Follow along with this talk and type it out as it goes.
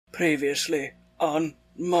Previously on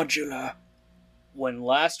Modular. When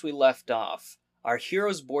last we left off, our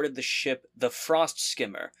heroes boarded the ship the Frost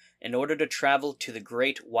Skimmer in order to travel to the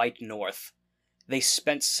Great White North. They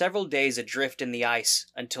spent several days adrift in the ice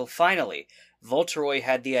until finally Voltoroy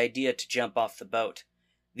had the idea to jump off the boat.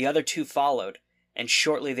 The other two followed, and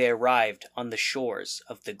shortly they arrived on the shores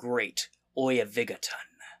of the Great Oya Vigaton.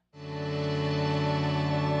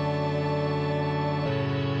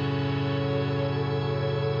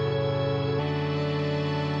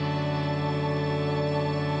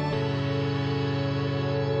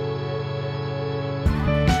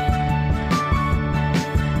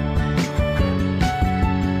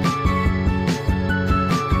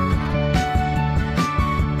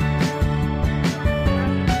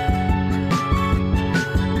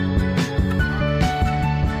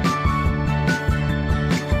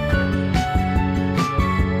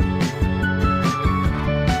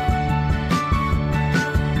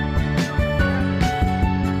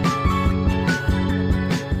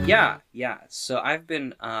 Yeah. So I've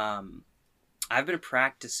been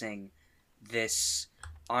practicing this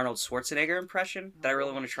Arnold Schwarzenegger impression that I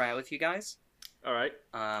really want to try out with you guys. All right.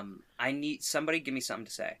 I need somebody give me something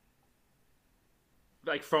to say.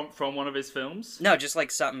 Like from one of his films? No, just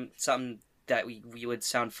like something that we would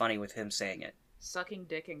sound funny with him saying it. Sucking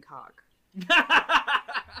dick and cock.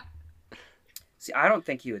 See, I don't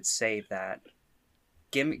think you would say that.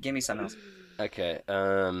 Give me something else. Okay.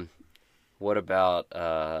 What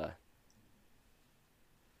about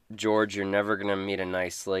George? You're never gonna meet a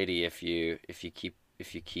nice lady if you keep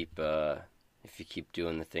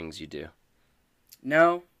doing the things you do.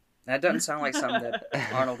 No, that doesn't sound like something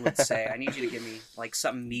that Arnold would say. I need you to give me like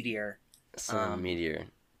something meteor. Something meteor.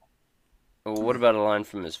 Well, what about a line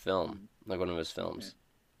from his film, like one of his films?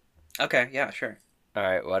 Okay, yeah, sure. All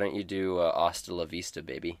right, why don't you do "Hasta la vista,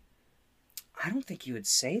 baby"? I don't think you would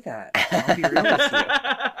say that. I'll be real with you.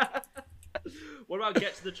 What about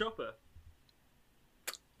 "Get to the Chopper"?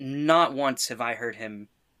 Not once have I heard him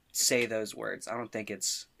say those words. I don't think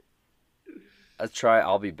it's... Let's try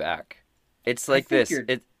 "I'll be back." It's like this.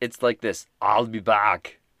 It's like this. "I'll be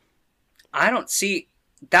back." I don't see...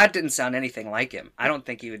 That didn't sound anything like him. I don't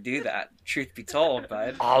think he would do that, truth be told,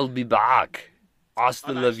 bud. "I'll be back.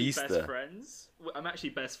 Hasta la Best vista." friends. I'm actually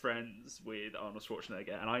best friends with Arnold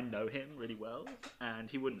Schwarzenegger, and I know him really well, and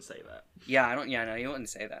he wouldn't say that. Yeah, no, he wouldn't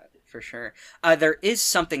say that, for sure. There is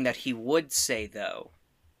something that he would say, though.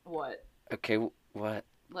 What? Okay, what?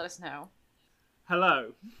 Let us know.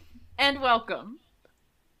 Hello. And welcome.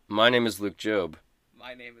 My name is Luke Job.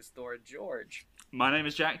 My name is Thor George. My name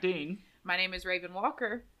is Jack Dean. My name is Raven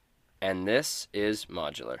Walker. And this is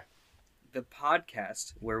Modular. The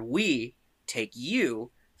podcast where we take you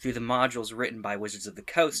through the modules written by Wizards of the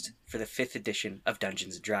Coast for the 5th edition of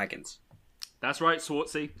Dungeons & Dragons. That's right,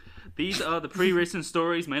 Swartzy. These are the pre-written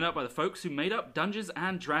stories made up by the folks who made up Dungeons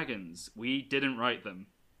 & Dragons. We didn't write them,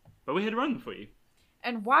 but we're here to run them for you.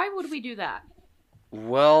 And why would we do that?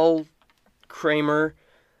 Well, Kramer,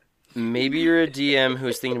 maybe you're a DM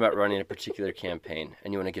who's thinking about running a particular campaign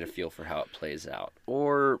and you want to get a feel for how it plays out.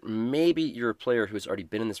 Or maybe you're a player who's already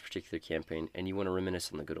been in this particular campaign and you want to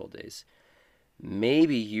reminisce on the good old days.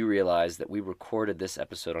 Maybe you realize that we recorded this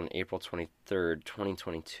episode on April 23rd,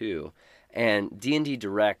 2022, and D&D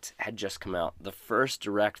Direct had just come out. The first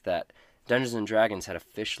Direct that Dungeons & Dragons had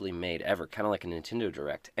officially made ever, kind of like a Nintendo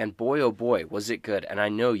Direct. And boy, oh boy, was it good. And I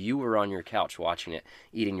know you were on your couch watching it,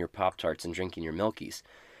 eating your Pop-Tarts and drinking your Milkies.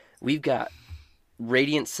 We've got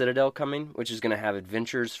Radiant Citadel coming, which is going to have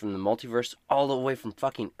adventures from the multiverse all the way from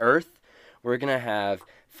fucking Earth. We're going to have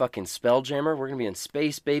fucking Spelljammer. We're going to be in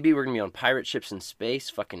space, baby. We're going to be on pirate ships in space.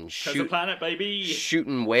 Fucking Planet, baby.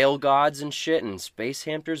 Shooting whale gods and shit and space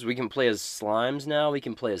hamsters. We can play as slimes now. We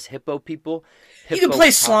can play as hippo people. You can play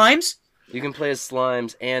slimes? You can play as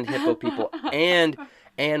slimes and hippo people and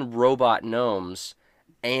robot gnomes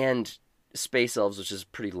and space elves, which is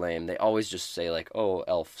pretty lame. They always just say like, "Oh,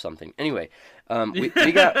 elf something." Anyway, we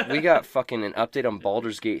got fucking an update on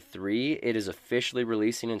Baldur's Gate 3. It is officially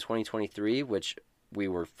releasing in 2023, which we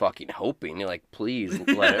were fucking hoping. Like, please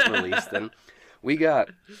let it release then. We got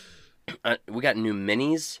new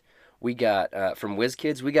minis. We got from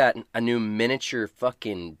WizKids. We got a new miniature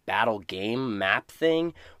fucking battle game map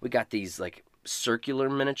thing. We got these like circular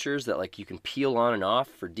miniatures that like you can peel on and off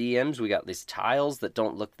for DMs. We got these tiles that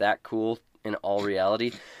don't look that cool in all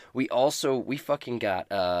reality. We fucking got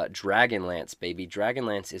Dragonlance, baby.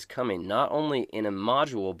 Dragonlance is coming not only in a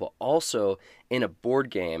module but also in a board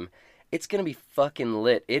game. It's gonna be fucking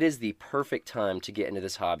lit. It is the perfect time to get into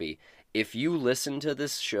this hobby. if you listen to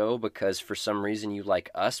this show because for some reason you like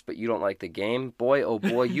us but you don't like the game, boy, oh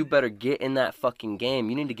boy, you better get in that fucking game.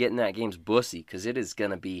 You need to get in that game's bussy because it is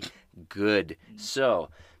going to be good. So,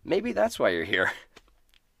 maybe that's why you're here.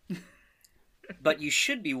 But you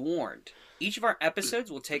should be warned. Each of our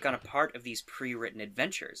episodes will take on a part of these pre-written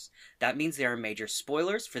adventures. That means there are major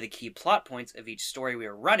spoilers for the key plot points of each story we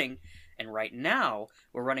are running, and right now,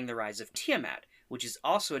 we're running The Rise of Tiamat, which is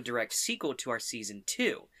also a direct sequel to our Season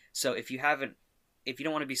 2. So if you don't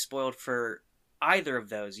want to be spoiled for either of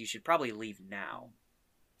those, you should probably leave now.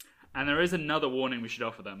 And there is another warning we should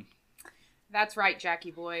offer them. That's right,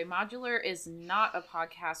 Jackie boy. Modular is not a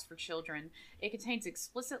podcast for children. It contains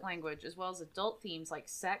explicit language as well as adult themes like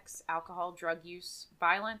sex, alcohol, drug use,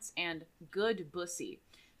 violence, and good bussy.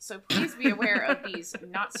 So please be aware of these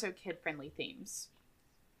not-so-kid-friendly themes.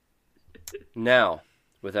 Now,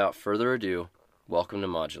 without further ado, welcome to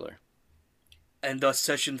Modular. And thus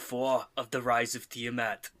Session 4 of The Rise of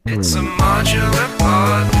Tiamat. It's a modular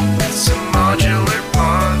pod. It's a modular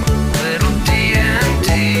pod. Little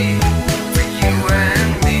D&D for you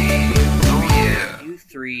and me. Oh yeah. You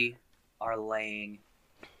three are laying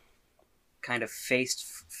kind of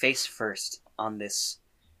face first on this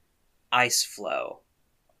ice floe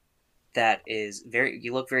that is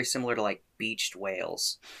you look very similar to like beached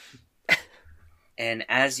whales. And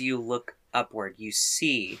as you look upward, you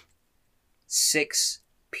see 6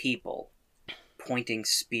 people pointing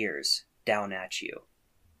spears down at you.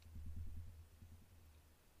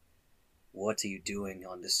 What are you doing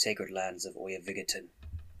on the sacred lands of Oyavigaton?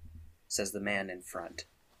 Says the man in front.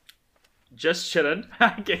 Just chilling,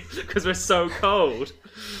 because we're so cold.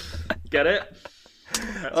 Get it?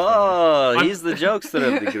 Oh, he's the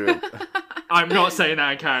jokester of the group. I'm not saying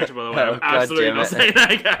that in character, by the way. Oh, I'm God absolutely damn not it. saying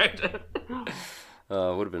that in character.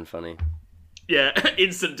 Oh, would have been funny. Yeah,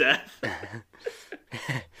 instant death.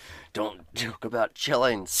 Don't joke about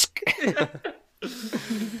chilling.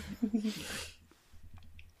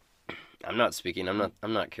 I'm not speaking. I'm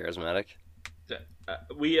not charismatic.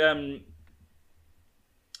 We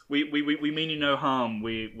mean you no harm.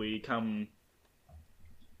 We come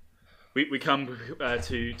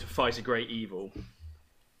to fight a great evil.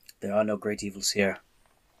 There are no great evils here,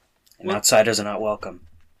 and What? outsiders are not welcome.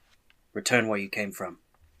 Return where you came from.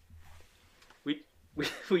 We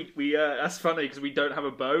that's funny because we don't have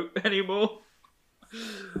a boat anymore.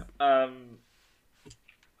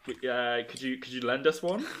 Could you lend us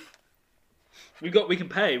one? We can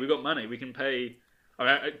pay. We got money. We can pay. I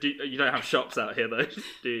mean, you don't have shops out here though,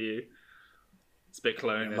 do you? It's a bit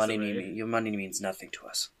colonial. Your money means nothing to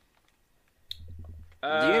us.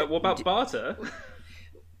 What about barter?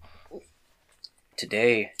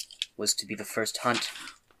 Today was to be the first hunt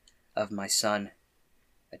of my son,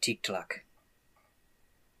 Atiktlak.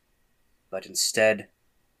 But instead,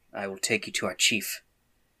 I will take you to our chief,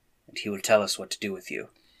 and he will tell us what to do with you.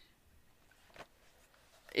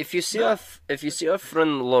 If you see our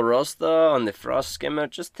friend Lorosta on the Frost Skimmer,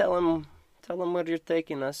 just tell him where you're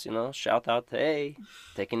taking us. You know, shout out, hey,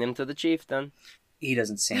 taking him to the chief. Then He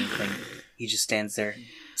doesn't say anything. He just stands there,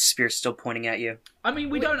 spear still pointing at you. I mean,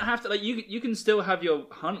 we don't have to, like, you can still have your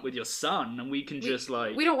hunt with your son, and we can just,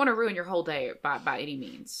 like... We don't want to ruin your whole day by any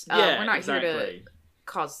means. Yeah, we're not exactly. here to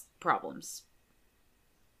cause problems.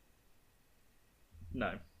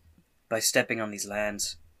 No. By stepping on these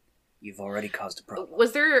lands, you've already caused a problem.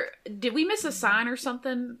 Did we miss a sign or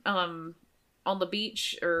something on the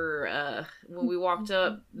beach or when we walked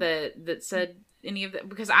up that said any of that?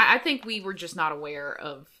 Because I think we were just not aware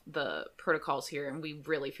of the protocols here, and we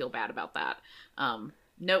really feel bad about that.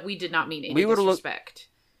 No, we did not mean any disrespect.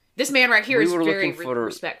 This man right here is very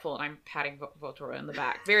respectful, and I'm patting Votora in the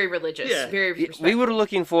back. Very religious, very respectful. We were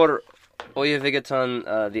looking for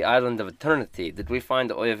Oyavigaton, the island of eternity. Did we find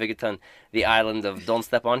Oyavigaton, the island of don't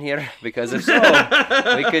step on here? Because if so,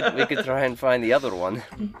 we could try and find the other one.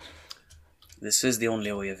 This is the only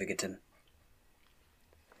Oyavigaton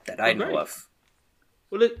that I know of.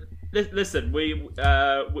 Well, listen,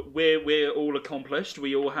 we're all accomplished.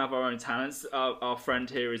 We all have our own talents. Our friend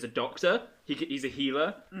here is a doctor. He's a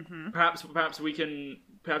healer. Mm-hmm. Perhaps you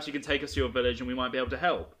can take us to your village, and we might be able to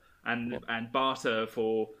help and barter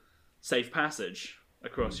for safe passage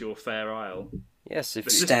across your fair isle. Yes, if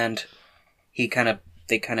you Stand. They kind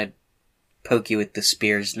of poke you with the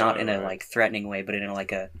spears, not in a like threatening way, but in a,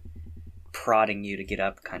 like a prodding you to get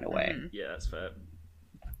up kind of way. Mm-hmm. Yeah, that's fair.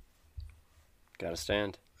 gotta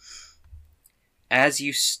stand. As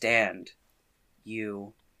you stand,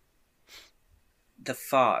 the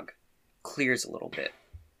fog clears a little bit.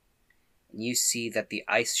 And you see that the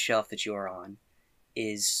ice shelf that you are on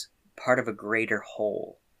is part of a greater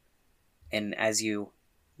whole. And as you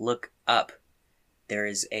look up, there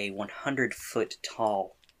is a 100-foot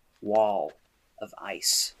tall wall of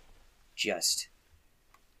ice just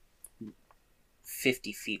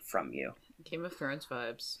 50 feet from you. Game of Thrones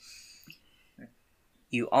vibes.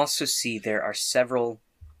 You also see there are several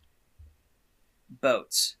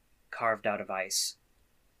boats carved out of ice,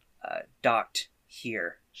 docked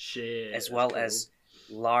here, Shit. as that's well cool. as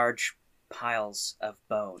large piles of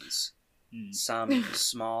bones. Hmm. Some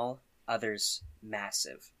small, others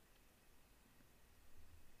massive.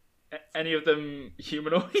 Any of them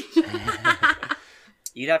humanoid?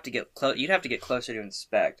 You'd have to get close. You'd have to get closer to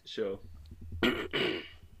inspect. Sure.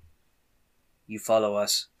 You follow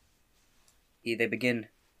us. They begin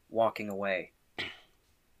walking away,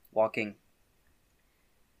 walking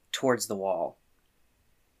towards the wall.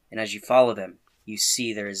 And as you follow them, you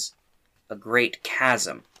see there's a great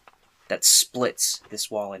chasm that splits this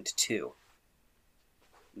wall into two,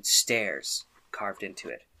 and stairs carved into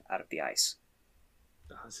it out of the ice.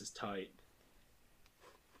 Oh, this is tight.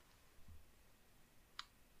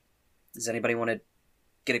 Does anybody want to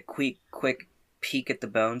get a quick peek at the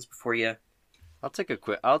bones before you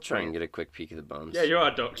I'll try and get a quick peek at the bones. Yeah, you're our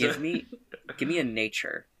doctor. give me a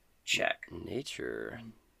nature check? Nature.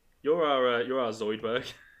 You're our Zoidberg.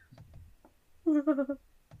 All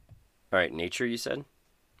right, nature. You said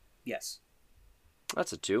Yes.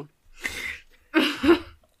 that's a 2.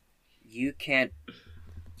 You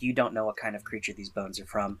don't know what kind of creature these bones are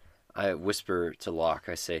from. I whisper to Locke.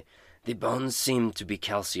 I say, the bones seem to be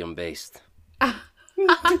calcium based.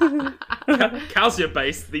 Calcium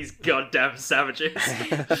based, these goddamn savages.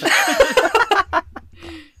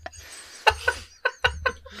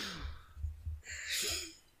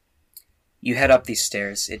 You head up these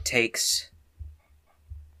stairs. It takes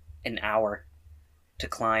an hour to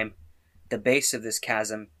climb. The base of this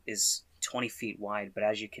chasm is 20 feet wide, but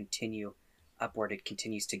as you continue upward, it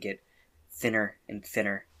continues to get thinner and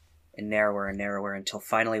thinner and narrower until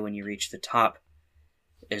finally when you reach the top,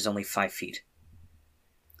 there's only 5 feet.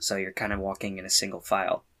 So you're kind of walking in a single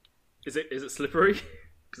file. Is it slippery?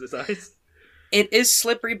 Because it's ice. It is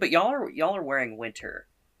slippery, but y'all are wearing winter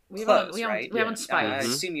clothes, right? We haven't Yeah. I spikes.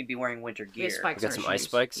 assume you'd be wearing winter We have gear. spikes You got in some our ice shoes.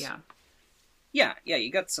 spikes? Yeah. Yeah, you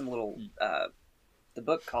got some little. The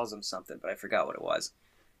book calls them something, but I forgot what it was.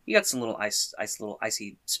 You got some little little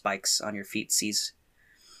icy spikes on your feet. Sees.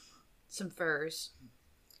 Some furs.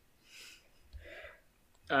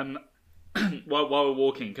 While we're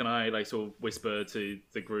walking, can I like sort of whisper to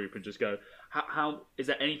the group and just go, how is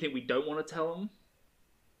there anything we don't want to tell them?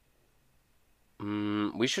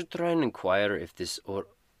 We should try and inquire if this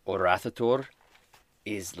Orathator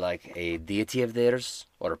is like a deity of theirs,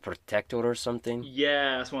 or a protector or something,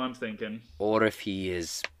 Yeah, that's what I'm thinking. or if he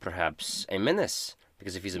is perhaps a menace.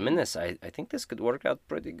 Because if he's a menace, I think this could work out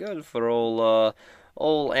pretty good for old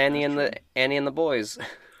Annie and the boys.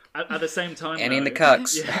 At the same time, Annie and though- the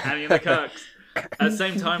Cucks. Yeah, Annie and the Cucks. At the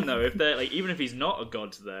same time, though, if they're like, even if he's not a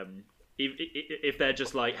god to them, if they're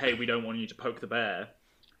just like, hey, we don't want you to poke the bear,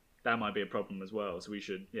 that might be a problem as well. So we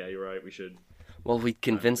should, yeah, you're right, we should. Well, we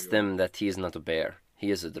convinced them that he is not a bear. He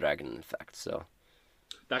is a dragon, in fact. So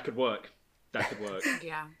That could work. That could work.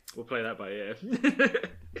 Yeah. We'll play that by ear.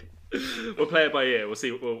 We'll play it by ear. We'll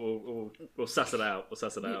see. We'll suss it out. We'll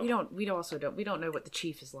suss it out. We don't know what the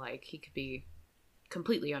chief is like. He could be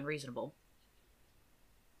completely unreasonable.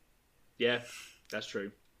 Yeah, that's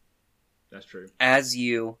true. That's true. As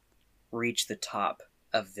you reach the top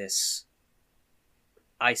of this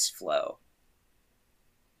ice flow,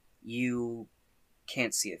 you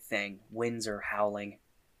can't see a thing. Winds are howling.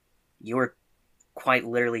 You're quite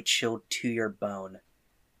literally chilled to your bone.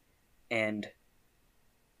 And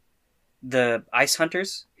the ice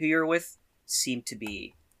hunters who you're with seem to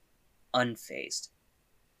be unfazed.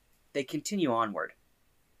 They continue onward.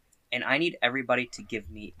 And I need everybody to give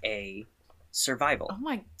me a survival. Oh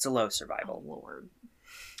my It's a low survival. lord.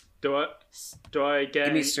 Do I get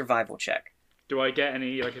Give me a survival check.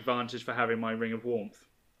 any like advantage for having my ring of warmth?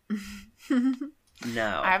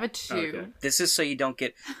 No. I have a 2. Okay. This is so you don't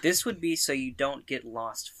get. This would be so you don't get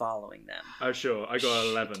lost following them. Oh sure, I got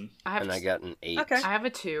 11. I have and I got an 8. Okay. I have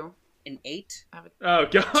a 2. An 8. Oh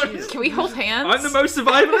god, Can we hold hands? I'm the most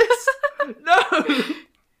survivalist.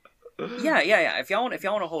 No. Yeah. If y'all want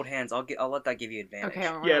to hold hands, I'll let that give you advantage. Okay.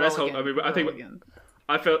 Yeah, let's roll hold- I again. mean, I think- Roll again.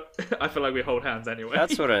 I feel like we hold hands anyway.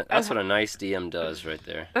 That's what a nice DM does right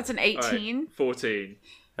there. That's an All right, 18. 14.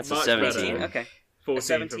 That's Much a 17. better. Okay. 14 for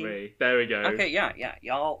 17? me. There we go. Okay. Yeah.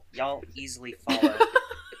 Y'all easily follow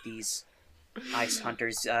these ice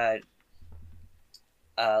hunters.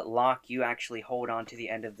 Locke, you actually hold on to the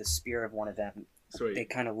end of the spear of one of them. Sweet. They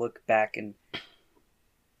kind of look back and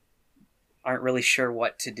aren't really sure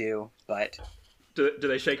what to do, but Do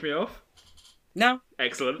they shake me off? no.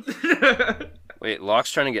 Excellent. Wait,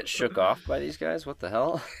 Locke's trying to get shook off by these guys? What the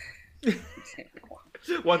hell?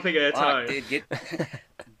 One thing at a Locke, time. dude, get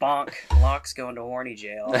bonk. Locke's going to horny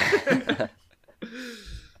jail.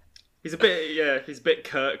 He's a bit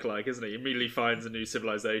Kirk-like, isn't he? He immediately finds a new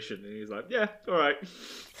civilization, and he's like, yeah, all right.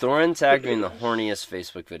 Thorin tagged me in the horniest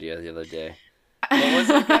Facebook video the other day. What was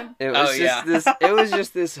it again? It was Oh, yeah. It was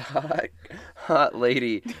just this hot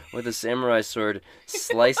lady with a samurai sword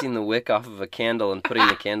slicing the wick off of a candle and putting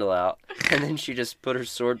the candle out, and then she just put her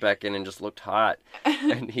sword back in and just looked hot.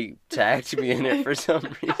 And he tagged me in it for some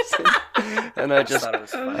reason, and I thought it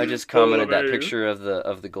was funny. just commented that Amazing. picture of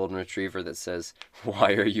the golden retriever that says,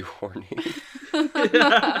 "Why are you horny?"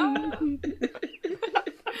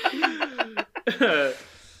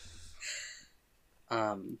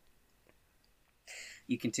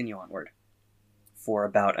 You continue onward for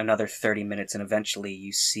about another 30 minutes, and eventually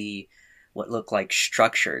you see what look like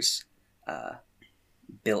structures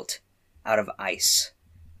built out of ice.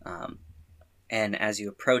 And as you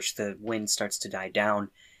approach, the wind starts to die down,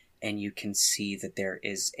 and you can see that there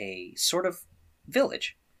is a sort of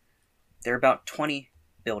village. There are about 20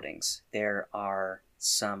 buildings. There are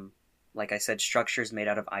some, like I said, structures made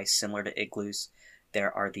out of ice similar to igloos.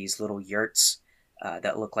 There are these little yurts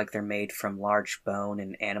that look like they're made from large bone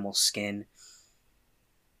and animal skin.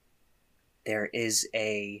 There is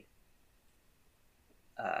a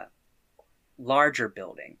larger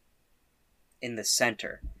building in the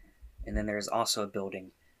center, and then there's also a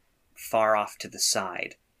building far off to the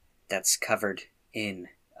side that's covered in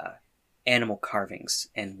animal carvings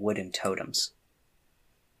and wooden totems.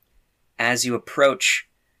 As you approach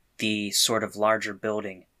the sort of larger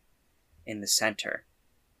building in the center,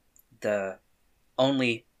 the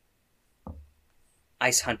only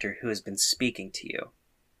ice hunter who has been speaking to you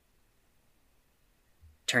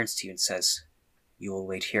turns to you and says, "You will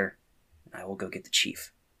wait here, and I will go get the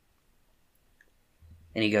chief."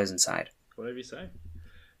 And he goes inside. Whatever you say.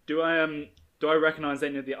 Do I recognize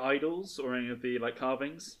any of the idols or any of the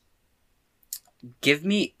carvings? Give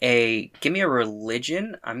me a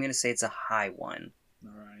religion. I'm gonna say it's a high one.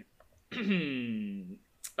 All right.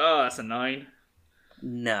 Oh, that's a 9.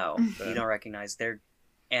 No, you don't recognize. They're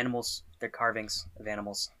animals. They're carvings of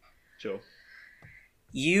animals. Sure.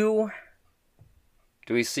 You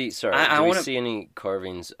Do we see? Sorry, I do we wanna- see any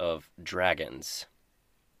carvings of dragons?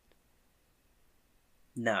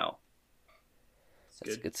 no. That's a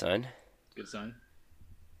Good. good sign. Good sign.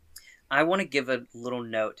 I want to give a little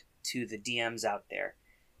note to the DMs out there.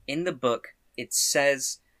 In the book, it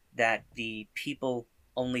says that the people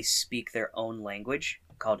only speak their own language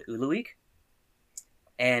called Uluig,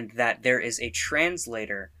 and that there is a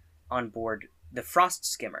translator on board the Frost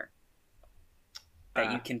Skimmer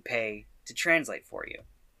that you can pay to translate for you.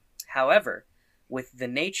 However, with the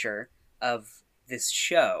nature of this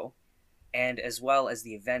show, and as well as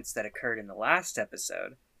the events that occurred in the last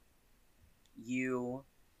episode,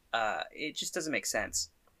 it just doesn't make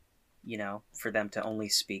sense, for them to only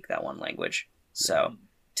speak that one language. So,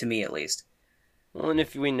 to me at least. Well, and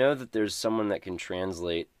if we know that there's someone that can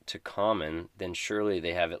translate to Common, then surely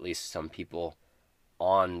they have at least some people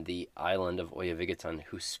on the island of Oyavigaton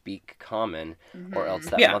who speak Common, or else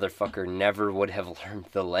that Yeah. motherfucker never would have learned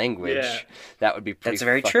the language. Yeah. That would be pretty That's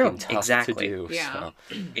very fucking true. tough Exactly. to do. Yeah.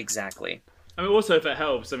 So. Exactly. I mean, also if it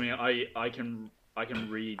helps, I mean, I can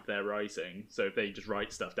read their writing, so if they just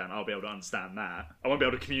write stuff down, I'll be able to understand that. I won't be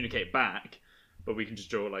able to communicate back, but we can just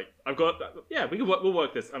draw we'll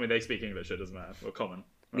work this. I mean, they speak English, so it doesn't matter. Or Common.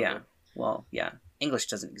 Yeah. Well, yeah. English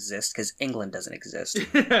doesn't exist because England doesn't exist.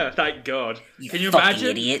 Thank God. You Can you fucking imagine?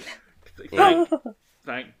 idiot.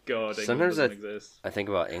 Thank God. England Sometimes doesn't exist. I think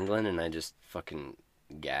about England and I just fucking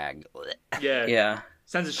gag. Yeah. Yeah.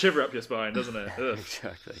 Sends a shiver up your spine, doesn't it? Ugh.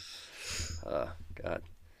 Exactly. Oh, God.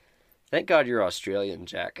 Thank God you're Australian,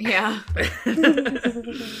 Jack. Yeah.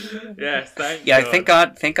 Yes, thank Yeah.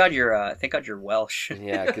 God. Thank God you're Welsh.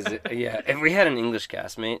 Yeah, because if we had an English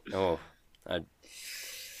castmate, I'd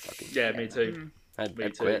fucking Yeah, me too. I'd Me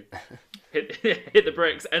too. quit. Hit the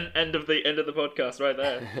bricks. End of the podcast right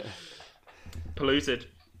there. Polluted.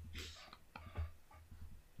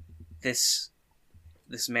 This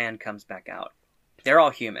man comes back out. They're all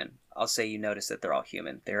human. I'll say you notice that they're all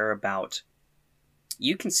human. There are about...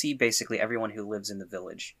 You can see basically everyone who lives in the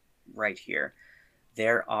village right here.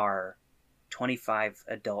 There are 25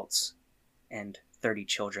 adults and 30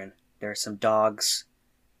 children. There are some dogs.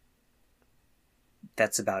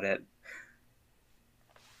 That's about it.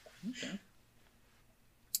 Okay.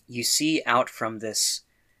 You see out from this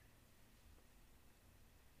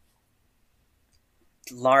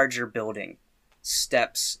larger building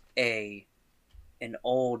steps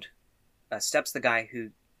steps the guy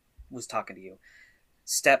who was talking to you.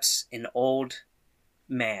 Steps an old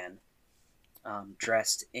man,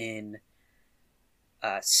 dressed in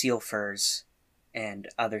seal furs and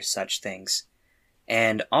other such things,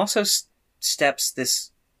 and also steps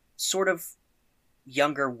this sort of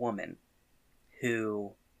younger woman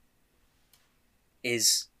who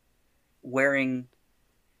is wearing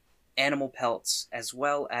animal pelts as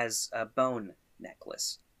well as a bone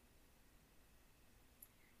necklace.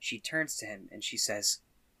 She turns to him and she says,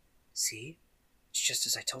 "See? It's just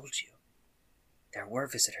as I told you. There were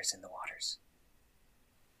visitors in the waters."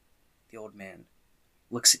 The old man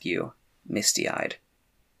looks at you, misty-eyed.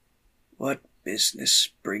 "What business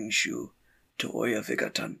brings you to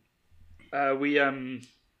Oyavigatan?"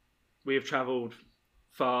 We have travelled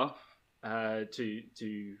far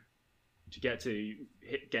to get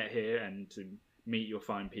here and to meet your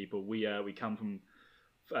fine people. We come from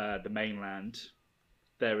the mainland.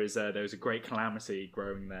 There is a great calamity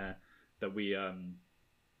growing there that we are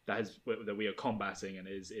combating, and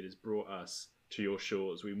it has brought us to your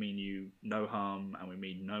shores. We mean you no harm, and we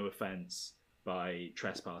mean no offence by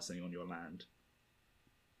trespassing on your land.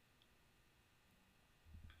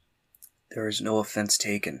 "There is no offense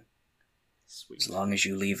taken, Sweet. as long as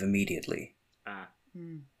you leave immediately."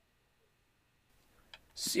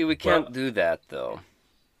 See, we can't do that though.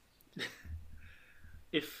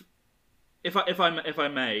 If I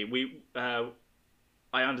may,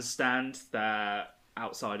 I understand that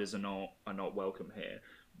outsiders are not welcome here.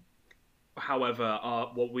 However,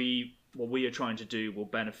 what we are trying to do will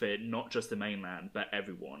benefit not just the mainland but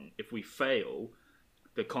everyone. If we fail,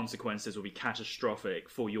 the consequences will be catastrophic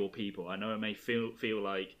for your people. I know it may feel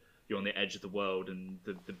like you're on the edge of the world and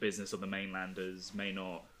the business of the mainlanders may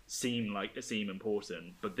not seem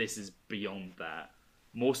important, but this is beyond that.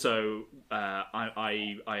 More so,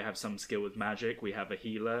 I have some skill with magic. We have a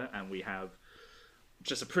healer, and we have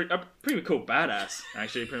just a pretty cool badass,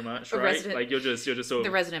 actually, pretty much, right? Like you're just sort of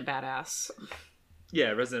the resident badass. Yeah,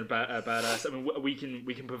 resident badass. I mean,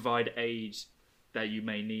 we can provide aid that you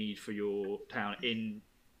may need for your town and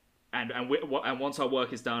once our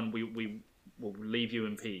work is done, we will leave you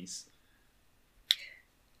in peace.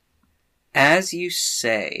 As you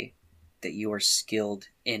say that you are skilled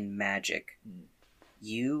in magic,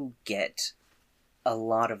 you get a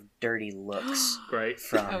lot of dirty looks Great.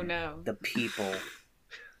 from Oh, no. the people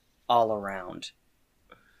all around.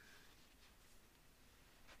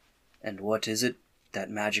 "And what is it that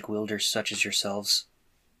magic wielders such as yourselves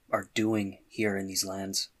are doing here in these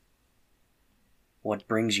lands? What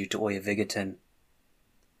brings you to Oyavigatan?"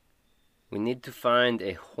 We need to find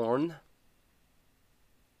a horn.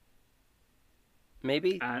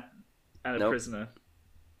 Maybe? And a Nope. prisoner.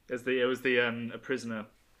 It was a prisoner,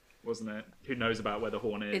 wasn't it? Who knows about where the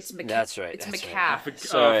horn is? It's That's right, It's that's right. Macath.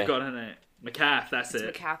 Sorry. I forgot her name. Macath, that's It's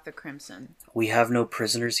it. Macath the Crimson. "We have no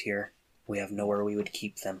prisoners here. We have nowhere we would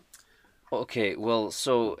keep them." Okay, well,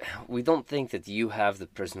 so we don't think that you have the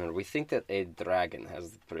prisoner. We think that a dragon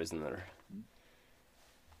has the prisoner.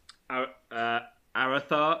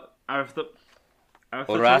 Arathator? Orathator.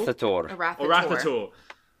 Orathator.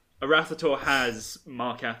 Orathator has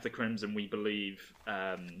Markath the Crimson, we believe,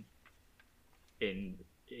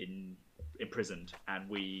 imprisoned, and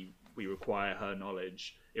we require her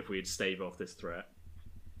knowledge if we'd stave off this threat.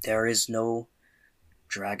 "There is no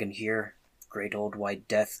dragon here. Great old White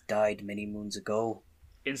Death died many moons ago.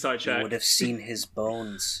 Inside You check. would have seen his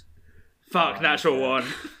bones. Fuck, natural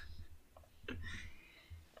one.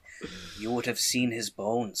 You would have seen his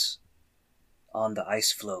bones on the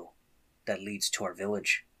ice floe that leads to our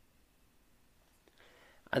village.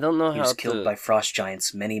 I don't know He how was to... killed by frost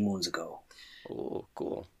giants many moons ago." Oh,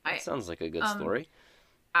 cool. That I- sounds like a good story.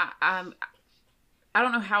 I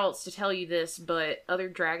don't know how else to tell you this, but other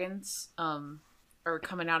dragons are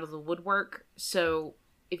coming out of the woodwork. So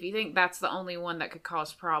if you think that's the only one that could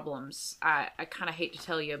cause problems, I kind of hate to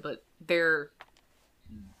tell you, but they're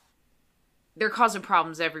causing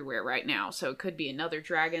problems everywhere right now. So it could be another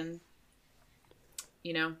dragon,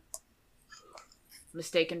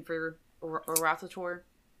 mistaken for Orathator.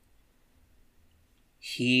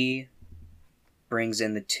 He brings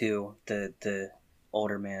in the two, the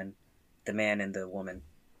older man, the man and the woman,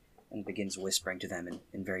 and begins whispering to them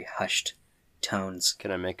in very hushed tones.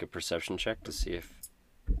 Can I make a perception check to see if...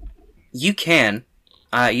 You can.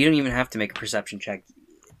 You don't even have to make a perception check.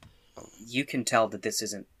 You can tell that this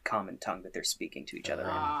isn't common tongue that they're speaking to each other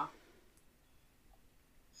in.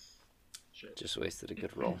 Just wasted a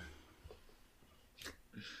good roll.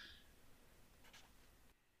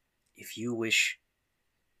 If you wish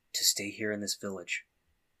to stay here in this village,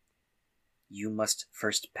 You must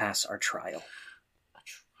first pass our trial.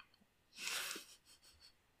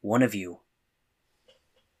 One of you,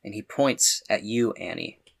 and he points at you,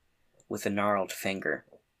 Annie, with a gnarled finger.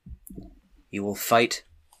 You will fight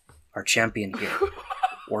our champion here,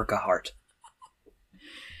 Orca Hart.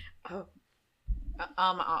 Oh.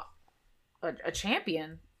 A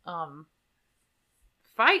champion?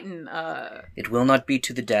 Fighting, It will not be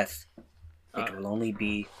to the death. It Uh. will only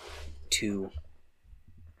be to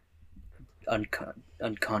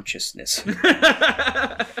unconsciousness.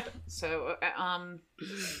 So, and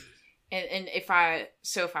if I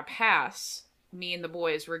pass, me and the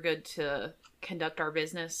boys, we're good to conduct our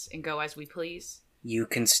business and go as we please. You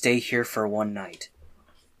can stay here for one night.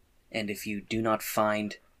 And if you do not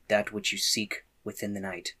find that which you seek within the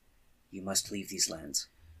night, you must leave these lands.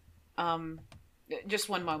 Just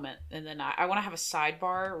one moment, and then I want to have a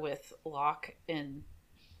sidebar with Locke and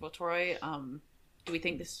Wiltroy. Do we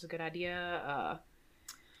think this is a good idea?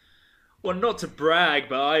 Well, not to brag,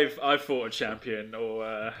 but I've fought a champion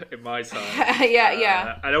or in my time.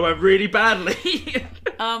 Yeah. And I went really badly.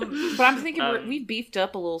 But I'm thinking we've beefed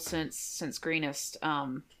up a little since Greenest.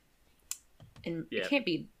 And Yeah. it can't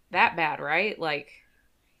be that bad, right? Like,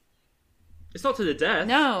 It's not to the death.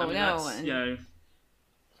 No, I mean, no, that's, and- you know,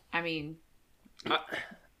 I mean,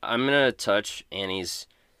 I'm gonna touch Annie's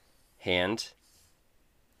hand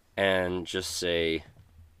and just say,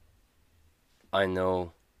 I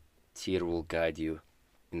know Tyr will guide you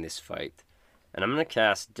in this fight. And I'm gonna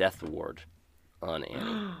cast Death Ward on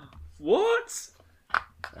Annie. what?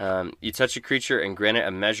 You touch a creature and grant it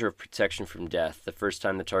a measure of protection from death. The first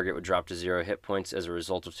time the target would drop to 0 hit points. As a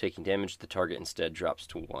result of taking damage, the target instead drops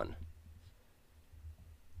to 1.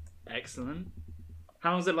 Excellent.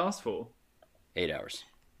 How long does it last for? 8 hours.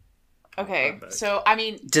 okay. Perfect. So, I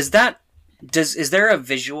mean, Is there a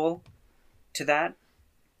visual to that?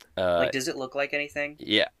 Uh, Does it look like anything?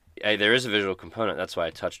 yeah, there is a visual component. That's why I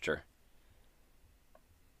touched her.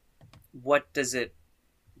 What is it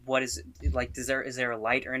like? Is there a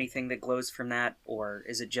light or anything that glows from that, or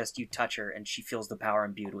is it just you touch her and she feels the power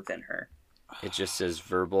imbued within her? It just says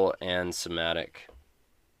verbal and somatic.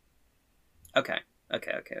 Okay,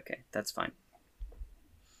 that's fine.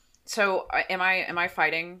 so am I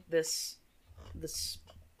fighting this?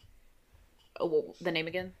 Oh, well, the name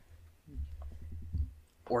again?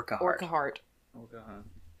 Orca Heart. Orca Heart. Oh god.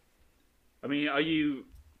 I mean, are you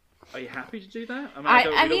happy to do that? I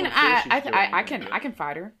don't- we don't wanna force you to do anything, I can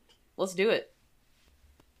fight her. Let's do it.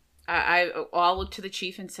 I'll look to the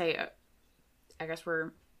chief and say, I guess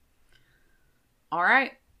we're all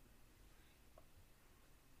right.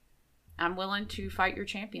 I'm willing to fight your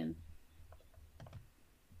champion.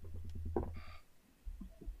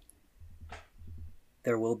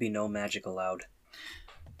 There will be no magic allowed,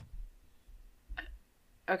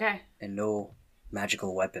 Okay. and no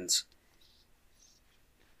magical weapons.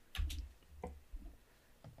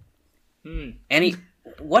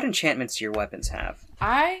 What enchantments do your weapons have?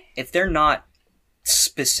 If they're not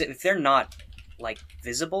specific, if they're not like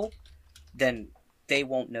visible, then they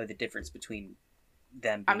won't know the difference between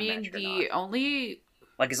them. I Being mean, magic or the not. only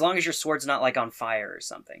Like, as long as your sword's not like on fire or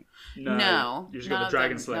something. No, You just none got of the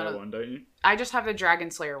Dragon them- Slayer none of- one, don't you? I just have the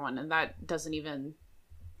Dragon Slayer one, and that doesn't even.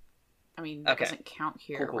 I mean, that Okay. doesn't count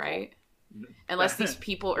here, Cool. right? Unless these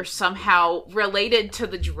people are somehow related to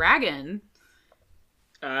the dragon.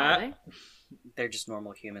 Are they? They're just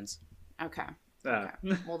normal humans. Okay. Ah.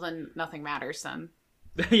 Well, then nothing matters then.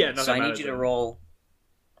 Yeah, nothing So I need matters you to then. roll.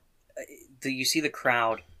 You see the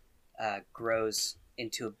crowd grows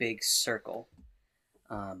into a big circle.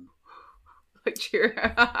 Like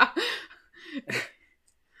cheer.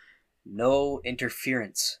 No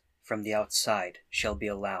interference from the outside shall be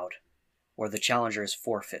allowed, or the challenger is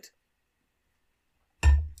forfeit.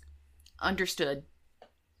 Understood.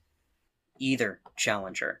 Either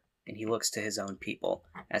challenger, and he looks to his own people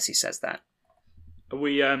as he says that. Are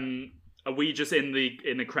we just in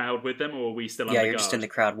the crowd with them, or are we still on Yeah, the you're guard? just in the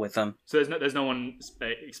crowd with them. So there's no one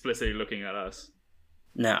explicitly looking at us.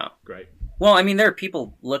 No. Great. Well, I mean, there are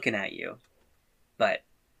people looking at you, but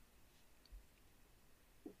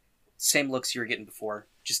same looks you were getting before,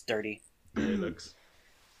 just dirty. It looks.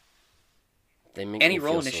 They make Any me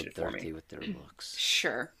roll feel initiative so for me. dirty with their looks.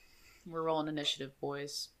 Sure. We're rolling initiative,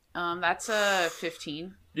 boys. That's a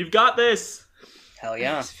 15. You've got this. Hell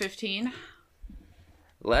yeah. It's 15.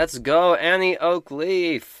 Let's go, Annie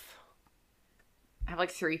Oakleaf. I have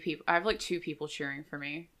like 3 people. I have like 2 people cheering for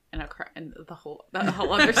me, and and the whole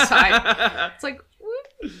other side. It's like,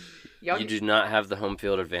 whoop. Y'all You do not have the home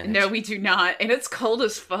field advantage. No, we do not, and it's cold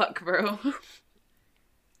as fuck, bro.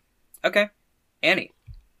 Okay. Annie,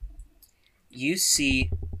 you see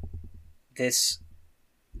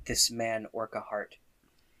this man, Orca Heart,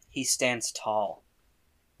 he stands tall,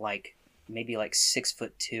 like maybe like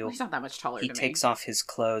 6'2". He's not that much taller He than takes me. off his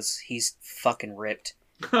clothes. He's fucking ripped.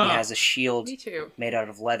 He has a shield Me too. made out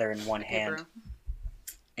of leather in one Hey, hand, bro.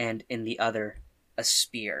 and in the other, a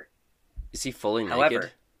spear. Is he fully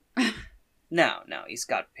However, naked? no, he's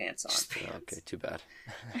got pants on. Oh, okay, too bad.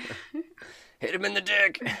 Hit him in the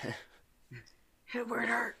dick. Hit where it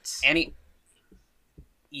hurts. Annie,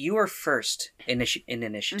 you are first in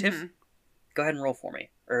initiative. Mhm. Go ahead and roll for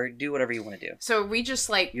me, or do whatever you want to do. So we just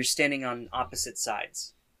like You're standing on opposite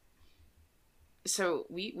sides. so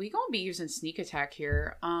we gonna be using sneak attack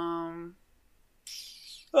here.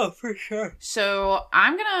 Oh, for sure. So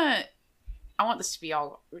I want this to be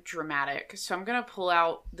all dramatic. So I'm gonna pull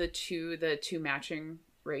out the two matching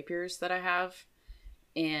rapiers that I have,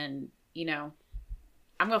 and I'm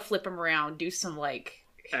gonna flip them around, do some like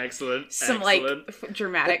Excellent. like Excellent.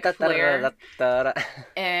 dramatic flair,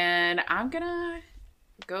 and I'm gonna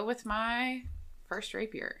go with my first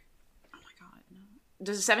rapier. Oh my god! No.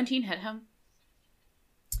 Does a 17 hit him?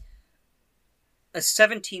 A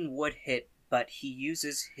 17 would hit, but he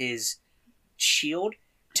uses his shield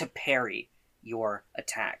to parry your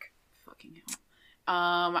attack. Fucking hell.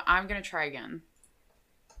 I'm gonna try again.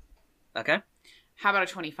 Okay? How about a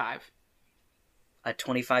 25? A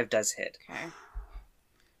 25 does hit. Okay.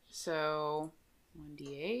 So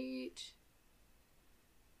 1d8.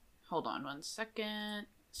 Hold on one second.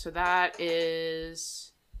 So that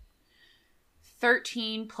is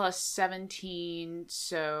 13 plus 17.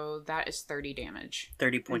 So that is 30 damage.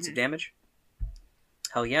 30 points of damage.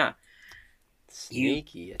 Hell yeah.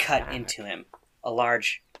 Sneaky Cut attack. into him. A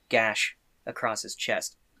large gash across his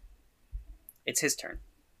chest. It's his turn.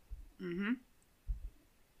 Mm-hmm.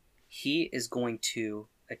 He is going to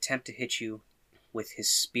attempt to hit you with his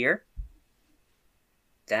spear.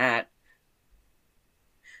 That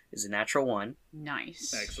is a natural 1.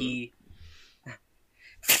 Nice. Excellent. He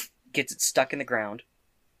gets it stuck in the ground.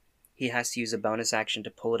 He has to use a bonus action to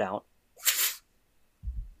pull it out.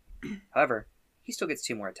 However, he still gets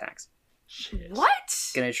 2 more attacks. Shit.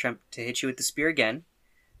 What? Gonna attempt to hit you with the spear again.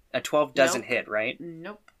 A 12 doesn't Nope. hit, right?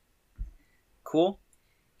 Nope. Cool.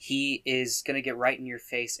 He is gonna get right in your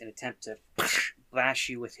face and attempt to bash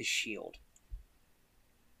you with his shield.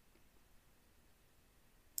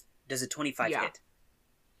 Does a 25 Yeah. hit?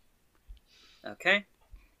 Okay.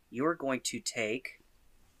 You're going to take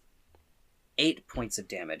 8 points of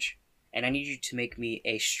damage. And I need you to make me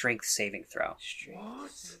a strength saving throw.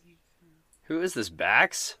 Who is this,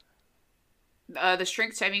 Bax? The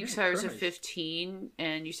strength saving Jesus throw is a Christ. 15,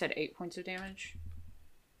 and you said 8 points of damage?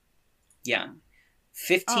 Yeah.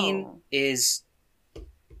 15 Oh. is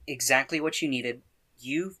exactly what you needed.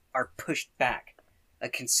 You are pushed back a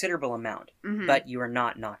considerable amount, Mhm. but you are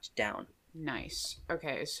not knocked down. Nice.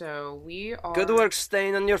 Okay, so we are... Good work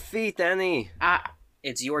staying on your feet, Annie.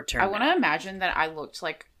 It's your turn. I want to now. imagine that I looked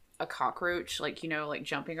like a cockroach, like, like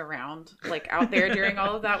jumping around, like out there during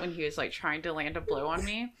all of that when he was like trying to land a blow on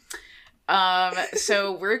me.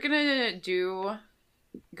 So we're gonna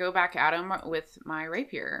go back at him with my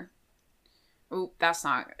rapier. Oop, that's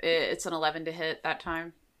not, it's an 11 to hit that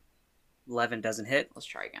time. 11 doesn't hit. Let's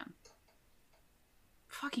try again.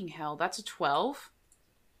 Fucking hell, that's a 12.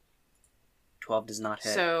 12 does not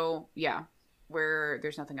hit. So yeah,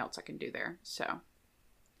 there's nothing else I can do there. So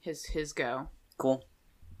his go. Cool.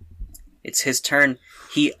 It's his turn.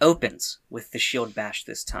 He opens with the shield bash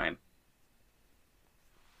this time.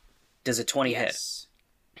 Does a 20 hit? Yes.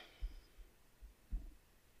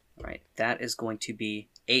 Alright, that is going to be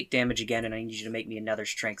 8 damage again, and I need you to make me another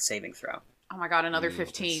strength saving throw. Oh my god, another It's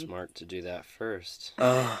 15. smart to do that first.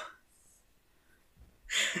 Oh.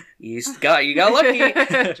 You got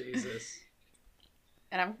lucky. Jesus.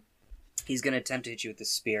 And I'm He's going to attempt to hit you with the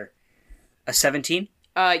spear. A 17?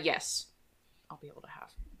 yes. I'll be able to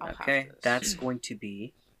have. I'll Okay, have this. that's going to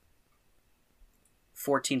be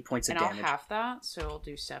 14 points of and damage. I'll half that, so I'll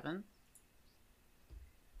do 7.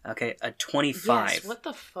 Okay, a 25. Yes, what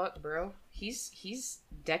the fuck, bro? He's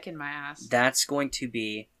decking my ass. That's going to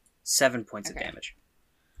be 7 points of Okay. damage.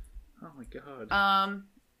 Oh my god.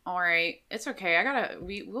 Alright. It's okay.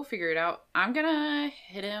 We'll figure it out. I'm gonna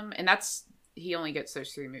hit him, and he only gets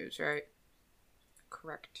those 3 moves, right?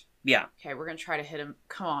 Correct. Yeah, Okay, we're gonna try to hit him.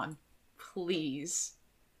 Come on. Please.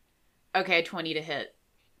 Okay, 20 to hit.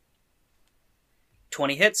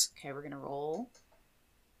 20 hits. Okay, we're gonna roll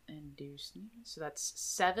and do so that's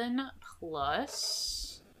 7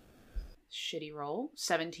 plus shitty roll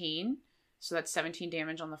 17. So that's 17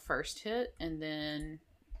 damage on the first hit, and then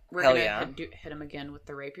we're Hell gonna yeah. hit him again with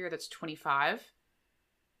the rapier. That's 25.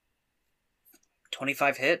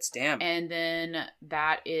 25 hits, damn. And then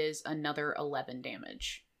that is another 11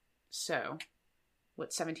 damage. So,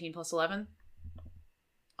 what, 17 plus 11?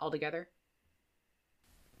 Altogether?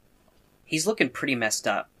 He's looking pretty messed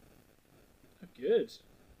up. Good.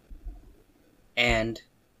 And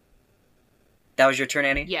that was your turn,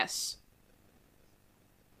 Annie? Yes.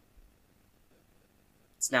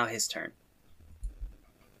 It's now his turn.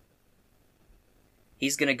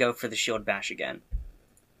 He's going to go for the shield bash again.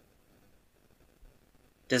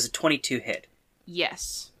 Does a 22 hit?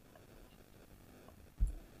 Yes.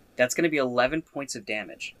 That's going to be 11 points of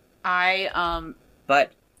damage.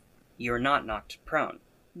 But you're not knocked prone.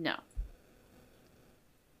 no.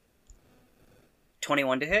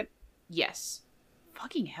 21 to hit? Yes.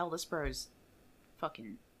 Fucking hell, this bro's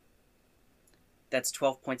fucking... That's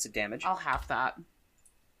 12 points of damage. I'll have that.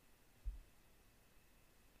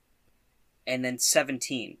 And then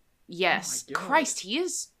 17. Yes. Oh my God. Christ, he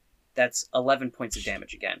is... That's 11 points of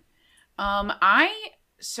damage again.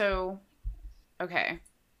 Okay.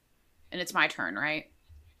 And it's my turn, right?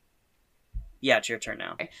 Yeah, it's your turn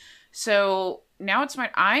now. So, now it's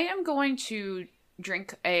I am going to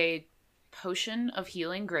drink a potion of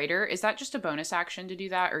healing greater. Is that just a bonus action to do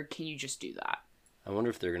that, or can you just do that? I wonder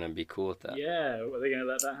if they're gonna be cool with that. Yeah, are they going to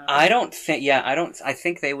let that happen? I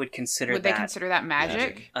think they would consider Would that they consider that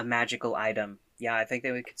magic? a magical item. Yeah, I think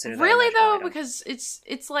they would consider that Really a magical though, item. because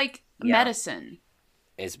it's like Yeah. medicine.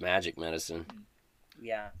 It's magic medicine.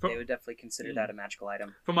 Yeah, For- they would definitely consider that a magical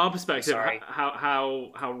item. From our perspective, Sorry.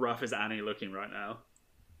 how rough is Annie looking right now?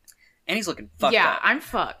 And he's looking fucked Yeah, up. I'm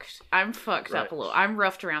fucked. I'm fucked Right. up a little. I'm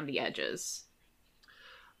roughed around the edges.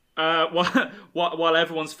 While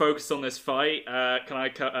everyone's focused on this fight, can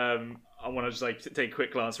I? I want to just like take a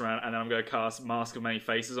quick glance around, and then I'm going to cast Mask of Many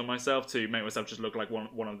Faces on myself to make myself just look like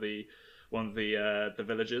one of the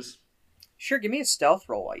villagers. Sure, give me a stealth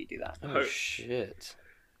roll while you do that. Oh shit.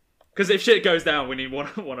 Because if shit goes down, we need one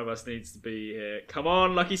of us needs to be here. Come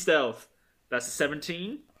on, lucky stealth. That's a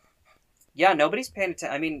 17. Yeah, nobody's paying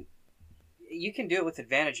attention. I mean, you can do it with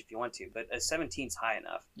advantage if you want to, but a 17's high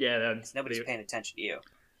enough. Yeah, then Nobody's paying attention to you.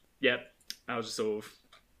 Yep, I'll just sort of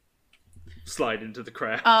slide into the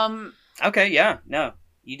crowd. Okay, yeah, no.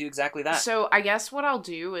 You do exactly that. So I guess what I'll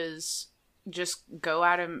do is just go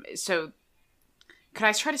at him. So could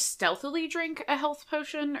I try to stealthily drink a health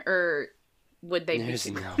potion, or would they There's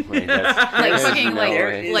be no way. That's, like there's fucking no like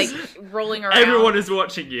way. like rolling around? Everyone is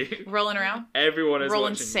watching you. rolling around. Everyone is Roll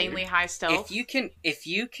watching insanely you. high stealth. if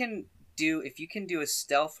you can do a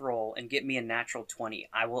stealth roll and get me a natural 20,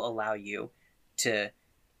 I will allow you to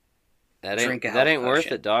drink a health that ain't worth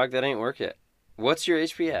potion. it, dog. That ain't worth it. What's your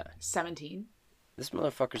HP at? 17. This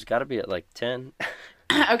motherfucker's got to be at like 10.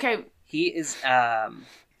 Okay. He is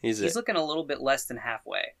he's looking a little bit less than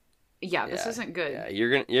halfway. Yeah, this isn't good. Yeah, you're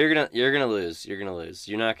gonna lose. You're gonna lose.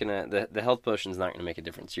 You're not gonna. The health potion's not gonna make a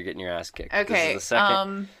difference. You're getting your ass kicked. Okay. This is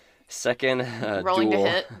the second rolling duel. to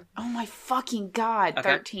hit. Oh my fucking god! Okay.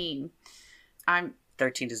 13.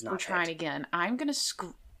 13 does not We're trying hit. again. I'm gonna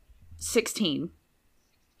 16.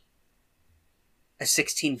 A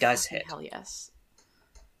 16 does Fucking hit. Hell yes.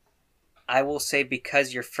 I will say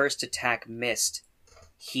because your first attack missed,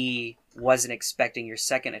 he wasn't expecting your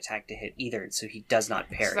second attack to hit either, so he does not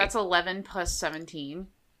parry. So that's 11 plus 17.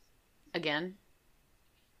 Again.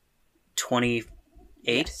 28?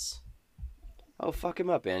 Yes. Oh, fuck him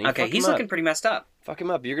up, Annie. Okay, Fuck he's him looking up. pretty messed up. Fuck him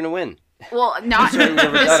up. You're gonna win. Well, not That's what we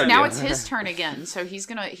never gotta now. do. It's his turn again, so he's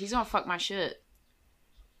gonna fuck my shit.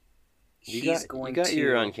 You He's got, going you got to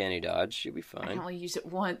your uncanny dodge. You'll be I can fine. only use it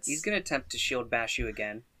once. He's going to attempt to shield bash you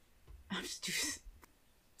again. Yes.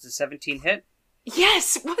 It's a 17 hit.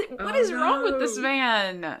 What is wrong with this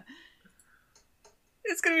man?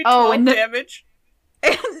 It's going to be 12 Oh, and damage.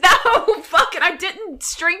 No, fuck it. I didn't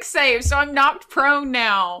strength save, so I'm knocked prone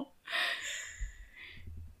now.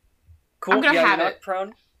 Cool. I'm gonna yeah, have you're it. not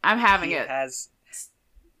prone. I'm having He it. has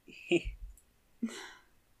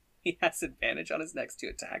he has advantage on his next two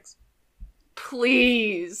attacks.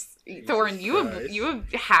 Please, Thorin, Christ. you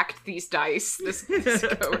have hacked these dice this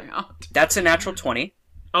go round. That's a natural 20.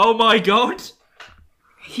 Oh my god!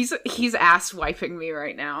 He's ass wiping me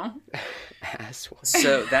right now. Asshole.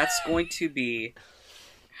 So that's going to be...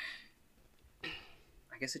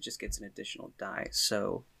 I guess it just gets an additional die.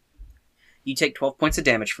 So you take 12 points of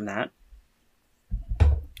damage from that.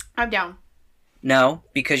 I'm down. No,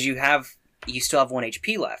 because you still have 1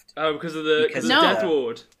 HP left. Oh, because of the Because of Death the-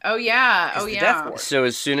 Ward. Oh yeah. Because Oh the yeah. Death Ward. So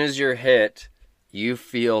as soon as you're hit, you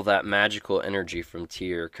feel that magical energy from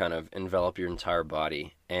Tyr kind of envelop your entire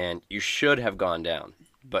body, and you should have gone down,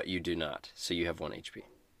 but you do not. So you have 1 HP.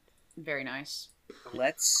 Very nice.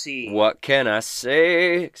 Let's see. What can I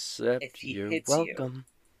say except If he you're hits you. welcome?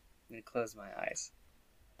 I'm gonna close my eyes.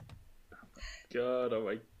 God, oh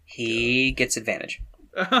my. He gets advantage,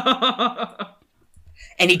 Oh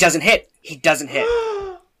and he doesn't hit. He doesn't hit.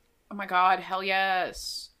 Oh my god, hell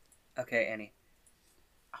yes. Okay, Annie.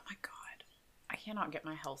 Oh my god. I cannot get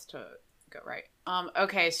my health to go right.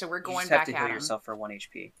 Okay, so we're You going just have back to at heal him. yourself for 1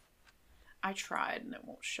 HP. I tried and it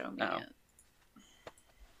won't show me Oh. it.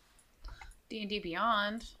 D&D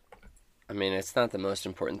Beyond. I mean, it's not the most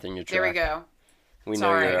important thing you track. There we go. We know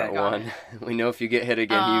Sorry, you're I at got 1. We know if you get hit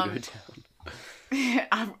again, you go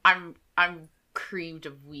down. I'm creamed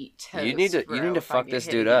of wheat toast. You need to bro, if I fuck get this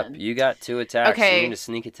hit dude up. again. You got 2 attacks. Okay. You need to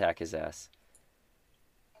sneak attack his ass.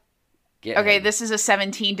 Get Okay, him. this is a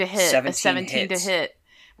 17 to hit. 17 a 17 hits. to hit.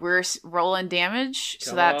 We're rolling damage,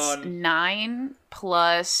 so Come that's on. 9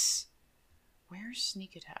 plus. Where's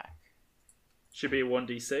sneak attack? Should be a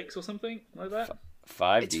 1d6 or something like that.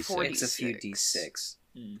 5d6. It's 40. It's a few 46.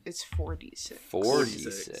 D6. It's 4d6.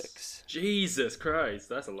 4d6. Jesus Christ,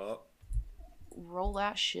 that's a lot. Roll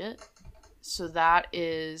that shit. So that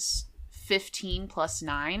is 15 plus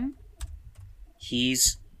 9.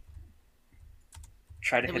 He's.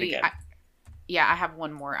 Try to hit again. I have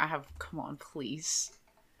one more. Come on, please.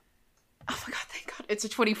 Oh my god, thank god. It's a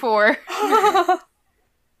 24.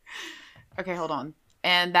 Okay, hold on.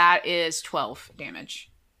 And that is 12 damage.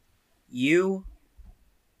 You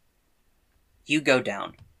go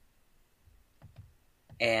down,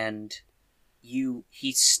 and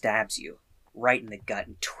he stabs you right in the gut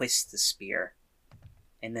and twists the spear,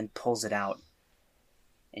 and then pulls it out,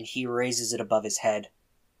 and he raises it above his head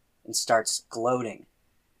and starts gloating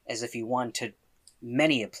as if he won to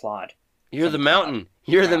many applaud. You're the mountain.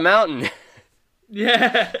 You're the mountain.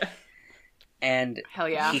 Yeah. And Hell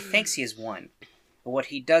yeah. he thinks he has won, but what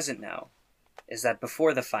he doesn't know is that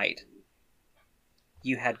before the fight,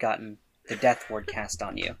 you had gotten the death ward cast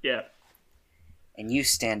on you, Yeah. and you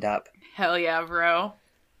stand up. Hell yeah, bro.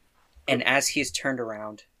 And as he is turned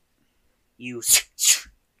around, you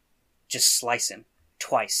just slice him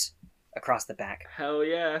twice across the back. Hell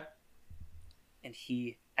yeah. And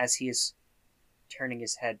as he is turning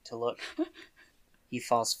his head to look, he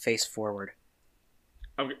falls face forward,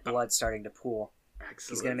 blood starting to pool. Excellent.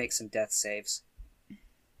 He's going to make some death saves.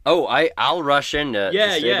 Oh, I'll rush in to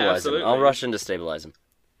Yeah, stabilize yeah, him. absolutely. I'll rush in to stabilize him.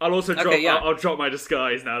 I'll also drop. Okay, yeah. I'll drop my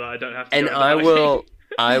disguise now that I don't have to. And go I into will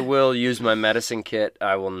I will use my medicine kit.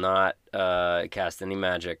 I will not cast any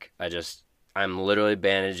magic. I'm literally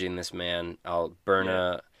bandaging this man. I'll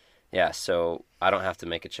burn so I don't have to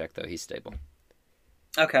make a check though. He's stable.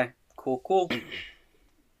 Okay, cool.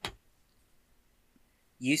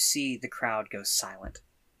 You see the crowd go silent.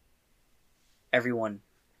 Everyone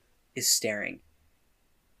is staring.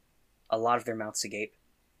 A lot of their mouths agape.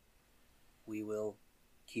 We will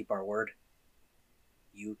keep our word.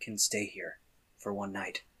 You can stay here for one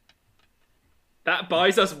night. That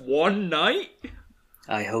buys us one night.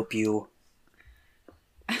 I hope you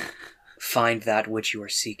find that which you are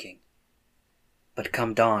seeking. But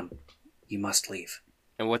come dawn, you must leave.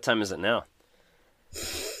 And what time is it now?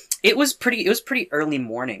 It was pretty early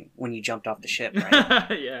morning when you jumped off the ship,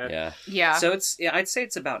 right? Yeah. Yeah, Yeah. So I'd say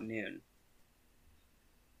it's about noon.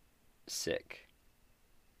 sick.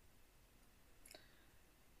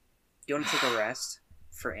 Do you want to take a rest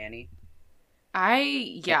for Annie?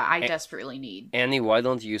 I desperately need. Annie, why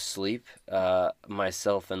don't you sleep?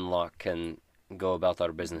 Myself and Locke can go about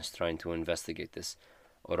our business trying to investigate this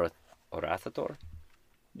Orathator.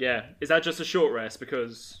 Yeah. Is that just a short rest?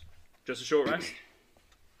 Because just a short rest.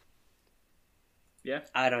 Yeah.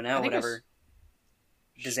 I don't know. I think Whatever.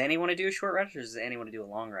 Does Annie want to do a short rest, or does Annie want to do a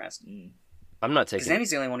long rest? I'm not Because taking.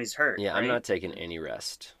 Annie's the only one who's hurt. Yeah, right? I'm not taking any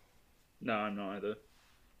rest. No, I'm not either.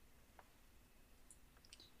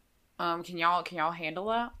 Can y'all handle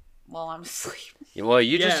that while I'm asleep? Yeah, well,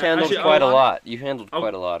 you just Yeah, handled actually, quite a I'll- lot. You handled I'll-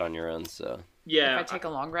 quite a lot on your own, so. Yeah. If I take a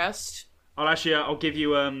long rest. I'll give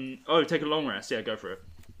you take a long rest. Yeah, go for it.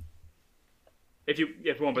 If you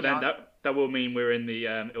want, but then Yeah. that will mean we're in the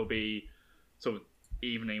it'll be sort of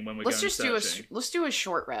evening when we're Let's going just searching. let's do a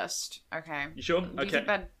short rest. Okay. You sure? Do you Okay. think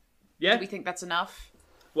that? Yeah. Do we think that's enough?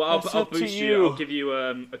 Well, That's I'll up to boost you. you. I'll give you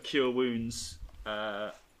a cure wounds.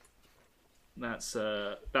 That's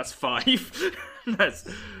 5. That's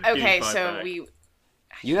Okay, give 5 so back. we. You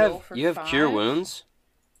heal have for cure 5? wounds.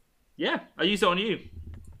 Yeah, I used it on you.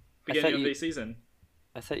 Beginning thought of you- the season.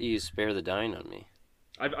 I thought you used spare the dying on me.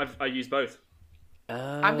 I used both.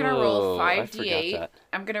 I'm gonna roll I forgot 5d8. that.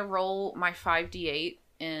 I'm gonna roll my 5d8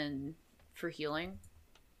 for healing,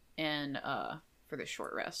 and for the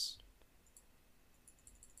short rest.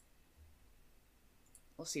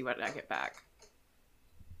 We'll see what I get back.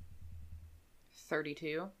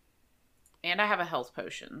 32. And I have a health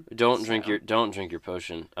potion. Don't so- drink your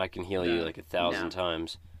potion. I can heal you No. like 1,000 No.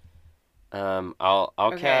 times. I'll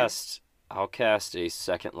Okay. cast a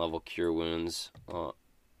second level cure wounds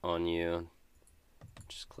on you.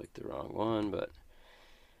 Just clicked the wrong one, but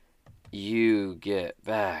you get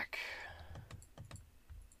back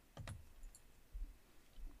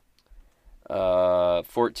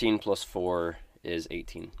 14 plus 4 is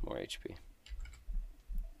 18 more HP.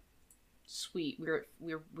 Sweet.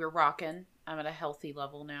 We're rocking. I'm at a healthy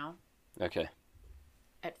level now. Okay.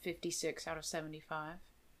 At 56 out of 75.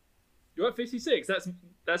 You're at 56.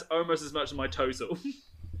 That's almost as much as my total.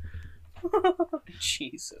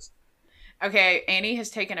 Jesus. Okay, Annie has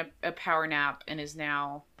taken a power nap and is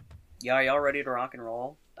now... Yeah, are y'all ready to rock and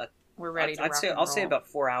roll? We're ready to I'd rock say and I'll say roll. about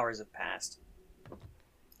 4 hours have passed,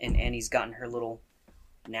 and Annie's gotten her little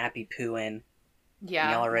nappy poo in.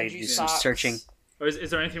 Yeah. y'all are ready to Reggie do some socks. searching. Or is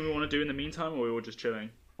there anything we want to do in the meantime, or are we all just chilling?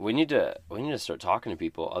 We need to start talking to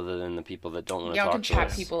people other than the people that don't want to Y'all talk can to chat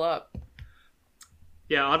us. people up.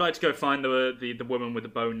 Yeah, I'd like to go find the woman with the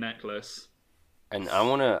bone necklace. And I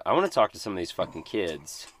wanna talk to some of these fucking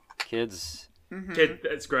kids. Kids. Mhm. Kid,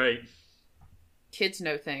 it's great. Kids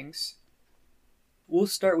know things. We'll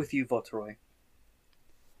start with you, Votroy.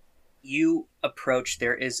 You approach.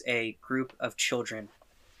 There is a group of children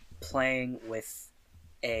playing with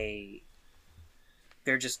a.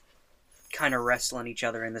 They're just kind of wrestling each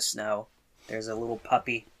other in the snow. There's a little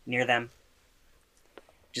puppy near them,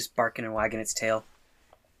 just barking and wagging its tail.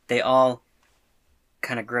 They all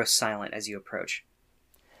kind of grow silent as you approach.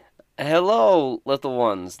 Hello, little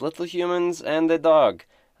ones, little humans, and the dog.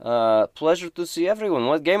 Pleasure to see everyone.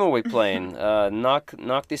 What game are we playing?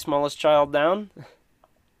 Knock the smallest child down?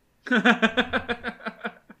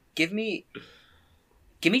 Give me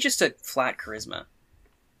just a flat charisma.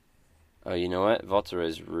 Oh, you know what? Volter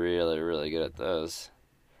is really, really good at those.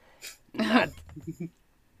 Not...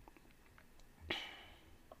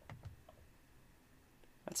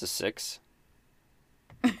 That's a 6.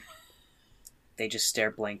 They just stare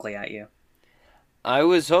blankly at you. I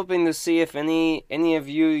was hoping to see if any of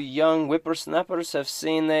you young whippersnappers have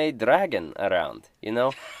seen a dragon around, you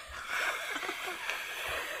know?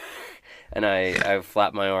 And I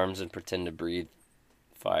flap my arms and pretend to breathe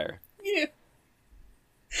fire. Yeah.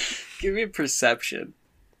 Give me a perception.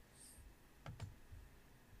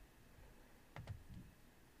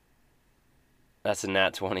 That's a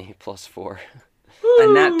nat 20 plus 4. A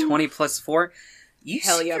nat 20 plus 4. You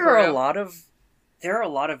Hell see yeah, there are bro. there are a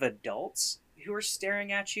lot of adults who are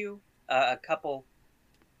staring at you. A couple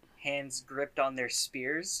hands gripped on their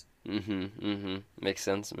spears. Makes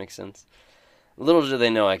sense. Little do they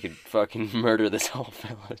know I could fucking murder this whole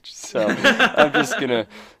village. So I'm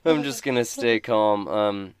just gonna stay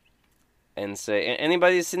calm. And say,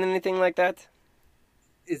 anybody seen anything like that?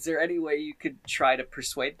 Is there any way you could try to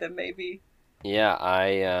persuade them, maybe? Yeah,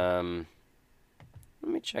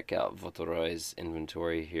 let me check out Votoroy's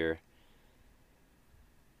inventory here.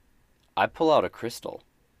 I pull out a crystal.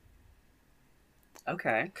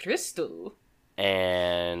 Okay. Crystal.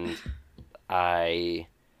 And I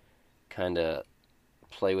kind of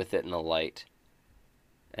play with it in the light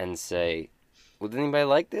and say, would anybody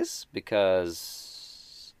like this?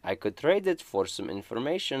 Because I could trade it for some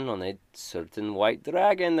information on a certain white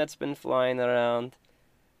dragon that's been flying around.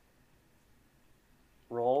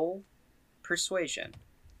 Roll persuasion.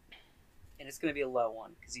 And it's going to be a low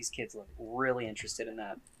one, because these kids look really interested in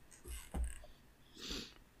that.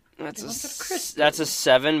 That's They a, want the s- crystal. that's a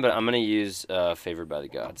 7, but I'm going to use Favored by the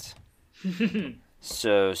Gods.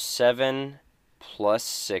 So 7 plus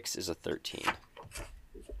 6 is a 13.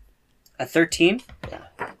 A 13? Yeah.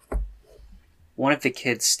 One of the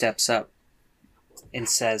kids steps up and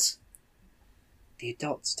says, "The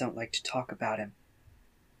adults don't like to talk about him,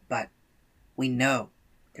 but we know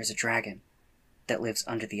there's a dragon that lives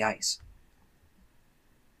under the ice.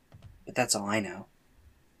 But that's all I know.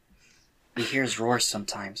 He hears roars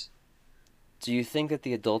sometimes. Do you think that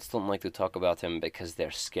the adults don't like to talk about him because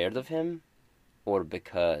they're scared of him? Or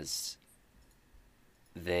because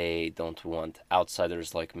they don't want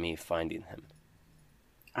outsiders like me finding him?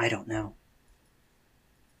 I don't know.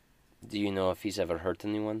 Do you know if he's ever hurt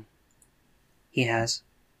anyone? He has.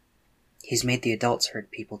 He's made the adults hurt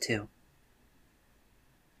people too."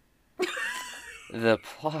 The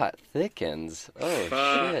plot thickens. Oh,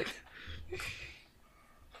 Fuck. shit.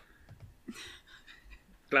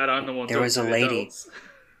 Glad I'm the one. There talking was a to the lady. adults.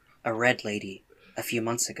 A red lady, a few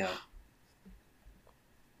months ago.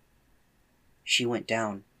 She went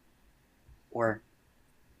down. Or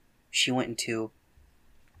she went into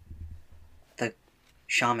the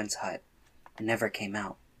shaman's hut and never came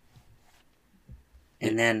out.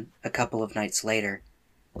 And then, a couple of nights later,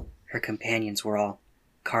 her companions were all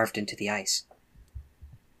carved into the ice.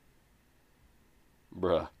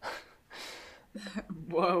 Bruh.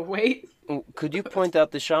 Whoa, wait. Could you point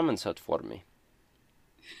out the shaman's hut for me?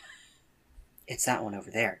 It's that one over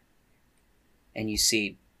there. And you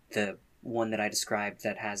see the one that I described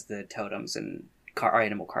that has the totems and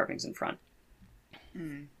animal carvings in front.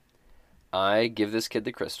 I give this kid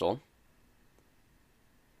the crystal.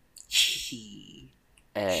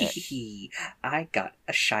 And I got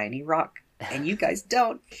a shiny rock, and you guys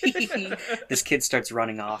don't. This kid starts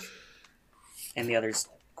running off, and the others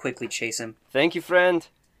quickly chase him. thank you, friend.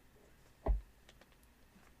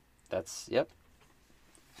 That's, yep.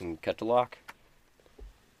 And cut to Locke.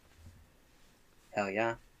 Hell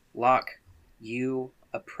yeah. Locke, you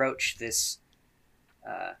approach this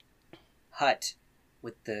hut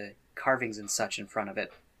with the carvings and such in front of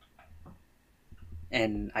it.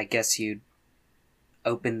 And I guess you'd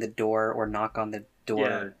open the door or knock on the door.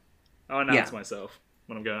 Yeah. I'll announce Yeah. myself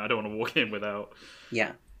when I'm going. I don't want to walk in without.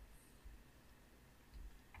 Yeah.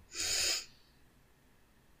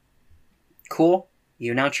 Cool.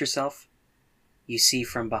 You announce yourself. You see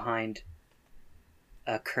from behind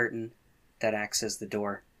a curtain that acts as the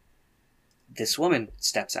door. This woman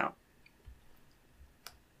steps out.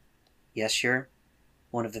 Yes, you're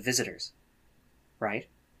one of the visitors, right?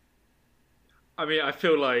 I mean, I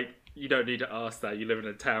feel like you don't need to ask that. You live in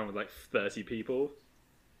a town with like 30 people.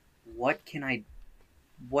 What can I...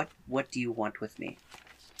 What do you want with me?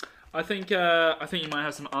 I think you might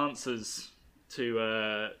have some answers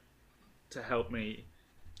to help me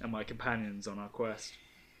and my companions on our quest.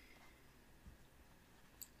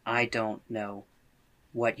 I don't know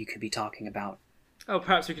what you could be talking about. Oh,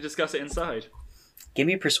 perhaps we could discuss it inside. Give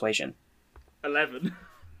me a persuasion. 11.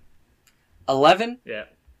 11? Yeah.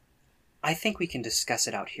 I think we can discuss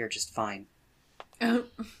it out here just fine.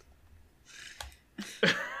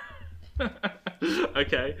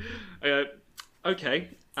 Okay.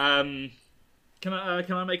 Okay. Can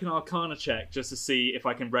I make an Arcana check just to see if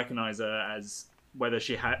I can recognize her as whether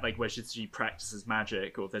she she practices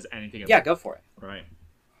magic or if there's anything? Yeah, go for it. Right.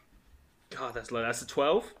 God, that's low. That's a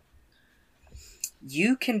 12.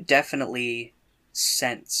 You can definitely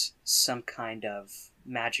sense some kind of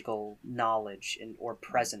magical knowledge or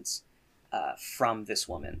presence from this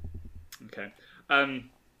woman. Okay.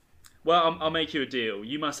 Well, I'll make you a deal.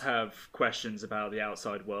 You must have questions about the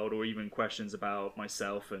outside world, or even questions about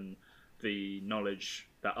myself and the knowledge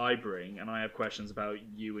that I bring, and I have questions about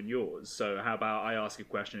you and yours. So how about I ask a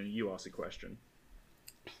question and you ask a question?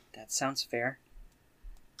 That sounds fair.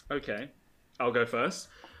 Okay, I'll go first.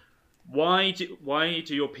 Why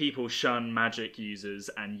do your people shun magic users,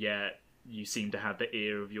 and yet you seem to have the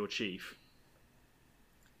ear of your chief?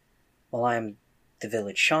 Well, I'm the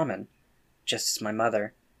village shaman, just as my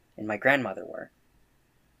mother and my grandmother were.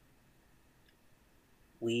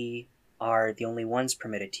 We are the only ones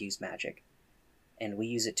permitted to use magic, and we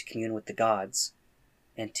use it to commune with the gods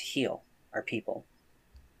and to heal our people.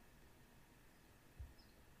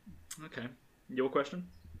 Okay, your question?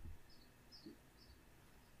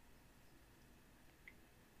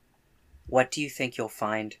 What do you think you'll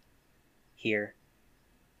find here?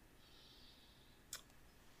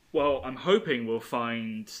 Well, I'm hoping we'll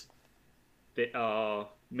find our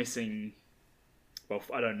missing... Well,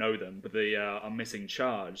 I don't know them, but our missing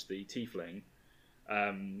charge, the tiefling.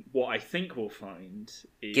 What I think we'll find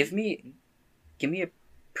is... Give me a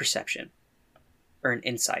perception. Or an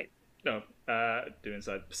insight. No, do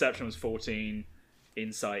insight. Perception was 14,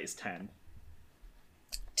 insight is 10.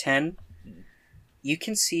 10? You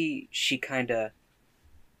can see she kinda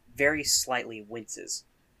very slightly winces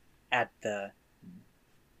at the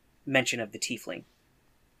mention of the tiefling.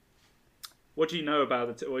 What do you know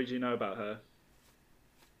about what do you know about her?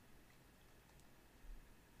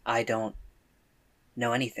 I don't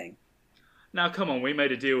know anything. Now, come on, we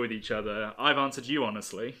made a deal with each other. I've answered you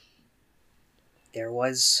honestly. There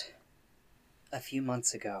was a few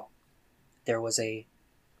months ago.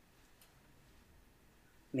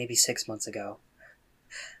 Maybe 6 months ago.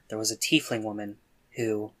 There was a tiefling woman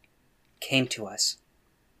who came to us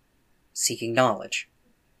seeking knowledge.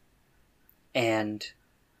 And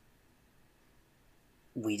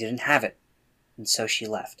we didn't have it. And so she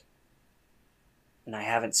left. And I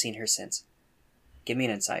haven't seen her since. Give me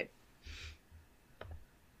an insight.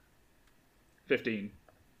 15.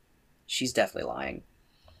 She's definitely lying.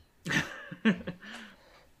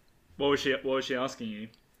 What was she asking you?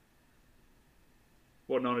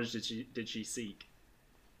 What knowledge did she seek?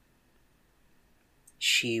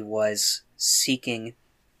 She was seeking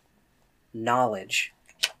knowledge.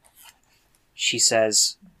 She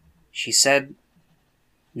said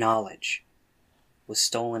knowledge was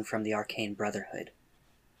stolen from the Arcane Brotherhood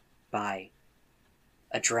by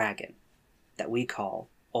a dragon that we call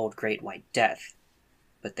Old Great White Death,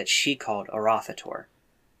 but that she called Arathator.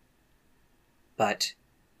 But,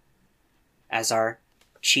 as our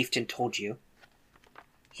chieftain told you,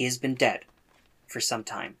 he has been dead for some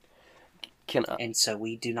time, and so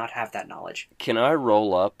we do not have that knowledge. Can I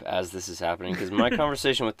roll up as this is happening? Because my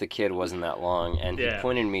conversation with the kid wasn't that long, and he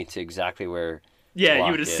pointed me to exactly where. Yeah, Locke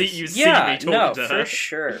you would have is. seen me talking to her.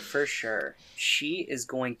 For sure. She is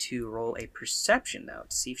going to roll a perception though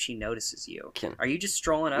to see if she notices you. Are you just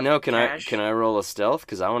strolling up? No, Cash? can I roll a stealth?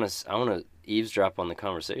 Because I want to eavesdrop on the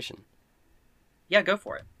conversation. Yeah, go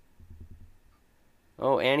for it.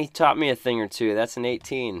 Oh, Annie taught me a thing or two. That's an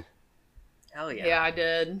 18. Hell yeah. Yeah, I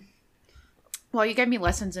did. Well, you gave me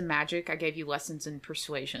lessons in magic. I gave you lessons in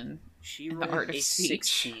persuasion. She and rolled the art of a speech.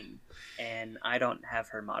 16, and I don't have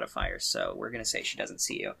her modifier, so we're gonna say she doesn't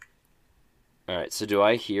see you. All right. So do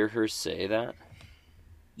I hear her say that?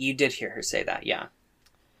 You did hear her say that, yeah.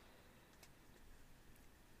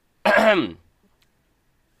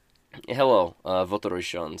 Hello,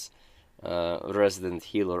 Votorishans, resident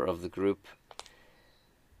healer of the group.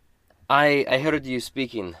 I heard you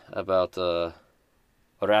speaking about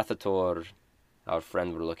Arathator, our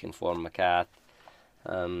friend we're looking for, Macath.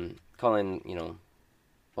 Calling,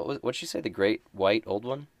 what'd she say? The Great White Old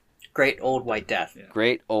One? Great Old White Death. Yeah.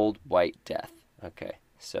 Great Old White Death. Okay,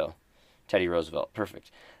 so Teddy Roosevelt,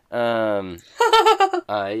 perfect. I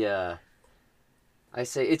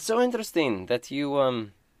say it's so interesting that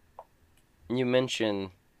you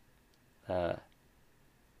mention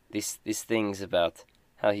these things about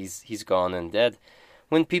how he's gone and dead,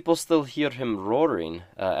 when people still hear him roaring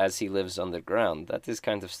as he lives underground. That is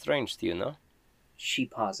kind of strange, do you know? She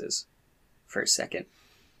pauses for a second,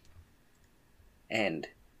 and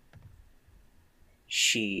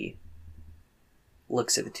she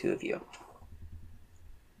looks at the two of you,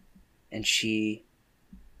 and she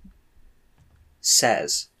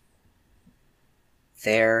says,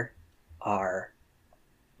 "There are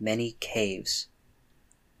many caves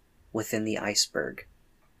within the iceberg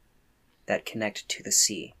that connect to the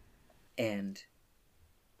sea, and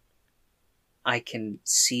I can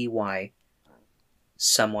see why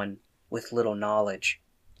someone with little knowledge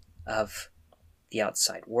of the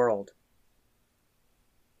outside world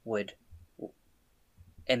would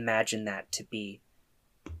imagine that to be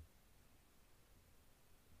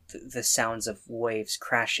the sounds of waves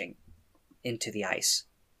crashing into the ice.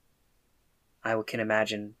 I can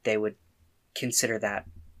imagine they would consider that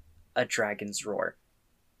a dragon's roar."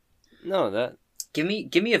 No, that... Give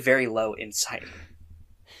me a very low insight.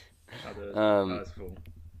 That's full.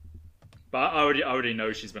 But I already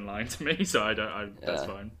know she's been lying to me, so that's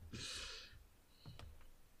fine.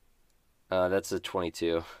 That's a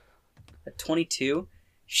 22. A 22?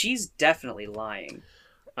 She's definitely lying.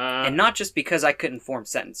 And not just because I couldn't form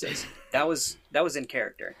sentences. That was in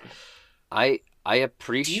character. I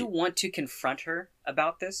appreciate... Do you want to confront her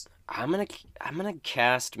about this? I'm gonna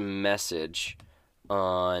cast message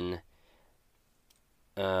on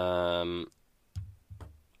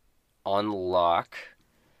Locke,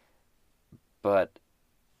 but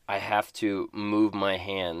I have to move my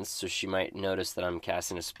hands, so she might notice that I'm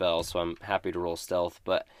casting a spell, so I'm happy to roll stealth,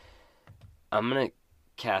 but I'm gonna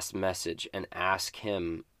cast message and ask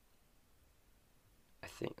him, I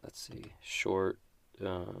think, let's see, short,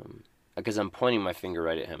 because I'm pointing my finger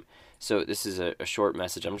right at him. So this is a short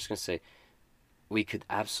message. I'm just going to say, we could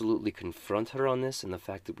absolutely confront her on this and the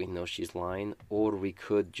fact that we know she's lying, or we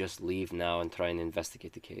could just leave now and try and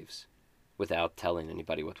investigate the caves without telling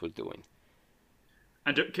anybody what we're doing.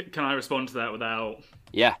 And can I respond to that without...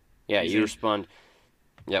 Yeah, you respond,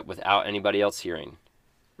 without anybody else hearing.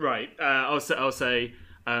 Right, I'll say,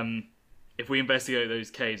 if we investigate those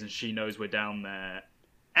caves and she knows we're down there...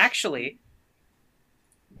 Actually,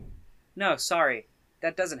 no, sorry.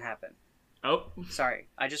 That doesn't happen. Oh. Sorry,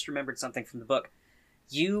 I just remembered something from the book.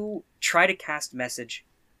 You try to cast message.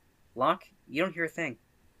 Locke, you don't hear a thing.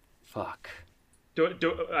 Fuck.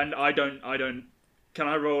 And I don't... Can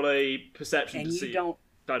I roll a perception And to you see... don't...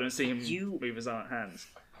 I don't see him move his hands.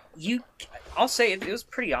 I'll say it was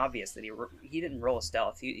pretty obvious that he didn't roll a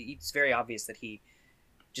stealth. It's very obvious that he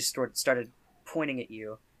just started pointing at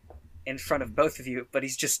you in front of both of you, but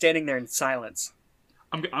he's just standing there in silence.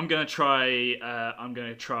 I'm gonna try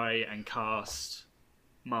and cast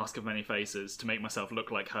Mask of Many Faces to make myself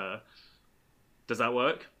look like her. Does that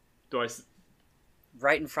work?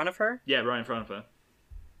 Right in front of her? Yeah, right in front of her.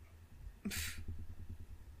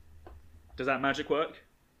 Does that magic work?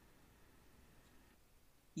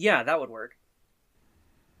 Yeah, that would work.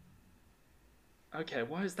 Okay,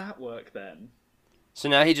 why does that work then? So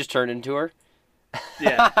now he just turned into her?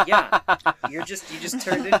 Yeah. Yeah, you just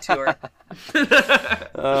turned into her,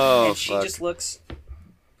 Oh, and she fuck. just looks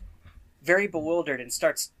very bewildered and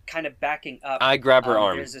starts kind of backing up. I grab her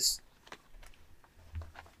arm. There's this.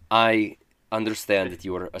 I understand that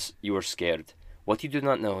you are scared. What you do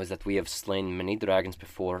not know is that we have slain many dragons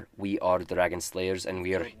before. We are dragon slayers, and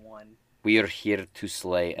we are here to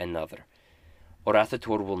slay another.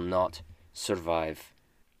 Orathator will not survive.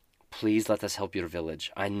 Please let us help your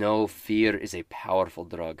village. I know fear is a powerful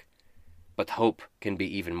drug, but hope can be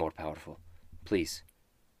even more powerful. Please.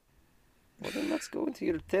 Well, then let's go into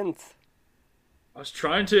your tent. I was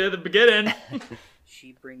trying to at the beginning.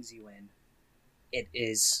 She brings you in. It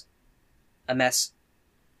is a mess.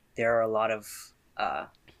 There are a lot of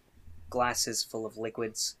glasses full of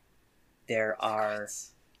liquids. There are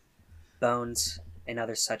bones and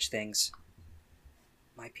other such things.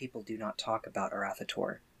 My people do not talk about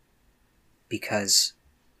Arathator because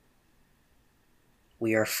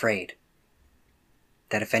we are afraid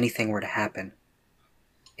that if anything were to happen,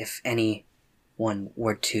 if anyone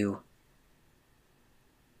were to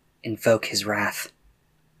invoke his wrath,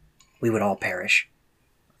 we would all perish.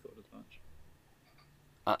 I thought as much.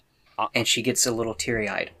 And she gets a little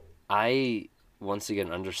teary-eyed. I once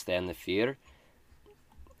again understand the fear.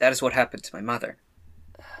 That is what happened to my mother.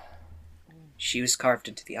 She was carved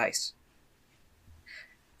into the ice.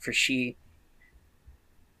 For she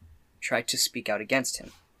tried to speak out against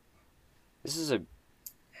him. This is a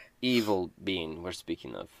evil being we're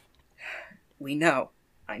speaking of. We know.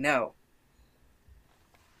 I know.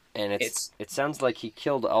 And it sounds like he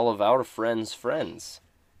killed all of our friends' friends.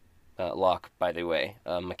 Locke, by the way.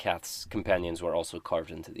 Macath's companions were also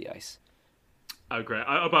carved into the ice. Oh great!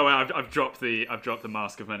 By the way, I've dropped the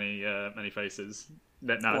mask of many faces.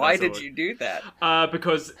 Why did you do that?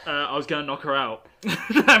 Because I was going to knock her out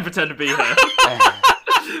and pretend to be her,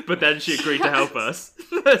 but then she agreed to help us,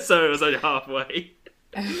 so it was only halfway.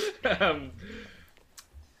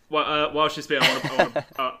 While she's speaking,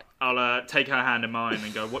 I'll take her hand in mine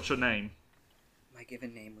and go, "What's your name?" My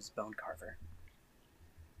given name was Bone Carver.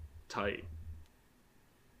 Tight.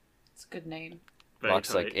 It's a good name. Very Locke's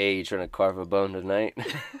tight. like, hey, you trying to carve a bone tonight?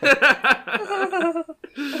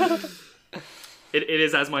 It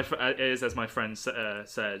is as my friend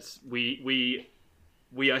says. We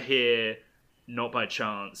are here not by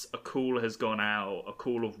chance. A call has gone out, a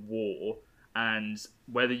call of war, and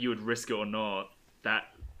whether you would risk it or not, that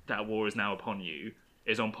war is now upon you.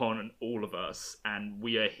 Is upon all of us, and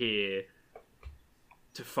we are here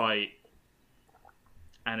to fight.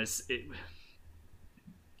 And it's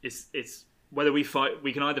whether we fight.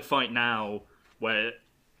 We can either fight now,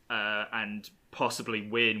 and possibly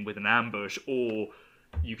win with an ambush, or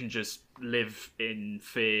you can just live in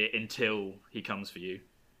fear until he comes for you,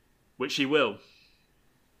 which he will.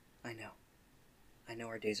 I know. I know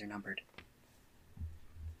our days are numbered.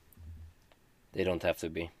 They don't have to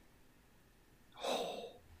be.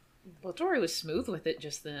 Well, Tori was smooth with it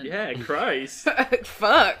just then. Yeah, Christ.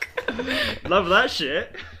 Fuck. Love that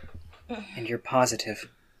shit. And you're positive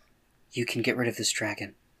you can get rid of this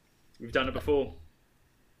dragon? We've done it before.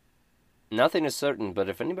 Nothing is certain, but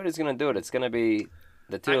if anybody's gonna do it, it's gonna be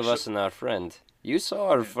the two of us and our friend. You saw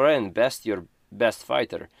our friend best your best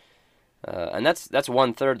fighter, and that's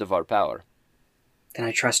 1/3 of our power. Then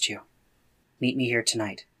I trust you. Meet me here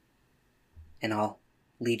tonight, and I'll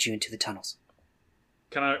lead you into the tunnels.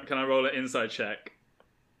 Can I roll an inside check?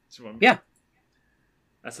 Yeah.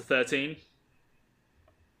 That's a 13.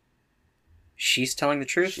 She's telling the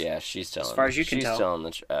truth? Yeah, she's telling. As far as you can she's tell. telling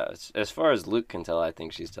the as far as Luke can tell, I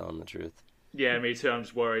think she's telling the truth. Yeah, me too. I'm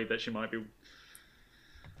just worried that she might be.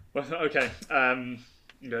 Well, okay.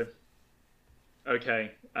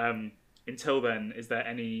 Okay. Until then, is there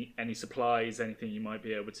any supplies, anything you might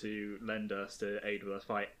be able to lend us to aid with us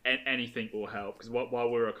fight? Anything will help, because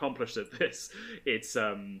while we're accomplished at this, it's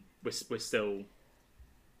we're still.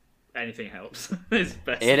 Anything helps. It's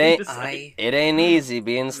best It thing ain't. to say. It ain't easy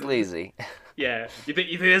being sleazy. Yeah. You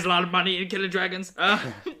think there's a lot of money in killing dragons?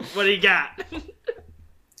 What do you got?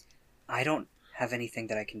 I don't have anything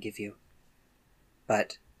that I can give you.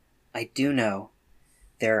 But I do know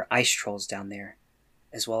there are ice trolls down there,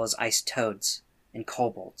 as well as ice toads and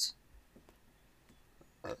kobolds.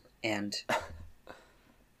 And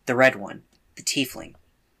the red one, the tiefling.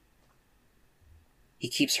 He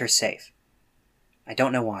keeps her safe. I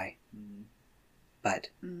don't know why. But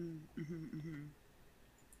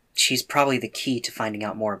she's probably the key to finding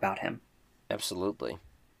out more about him. Absolutely.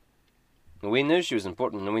 We knew she was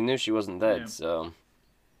important, and we knew she wasn't dead. Yeah. So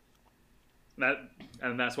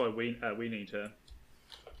That's why we need her.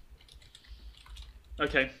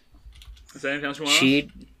 Okay. Is there anything else you want She to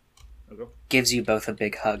ask? gives you both a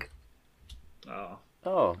big hug, Oh.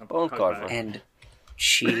 Oh, bone Hug carver. back. and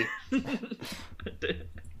she.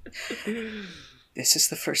 This is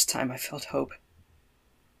the first time I felt hope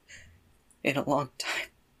in a long time.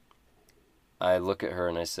 I look at her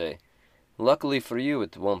and I say, luckily for you,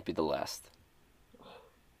 it won't be the last.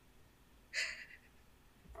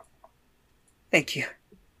 Thank you.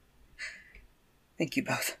 Thank you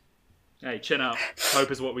both. Hey, chin up.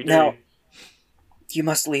 Hope is what we do. Now, you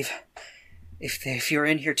must leave. If you're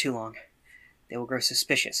in here too long, they will grow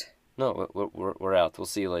suspicious. No, we're out. We'll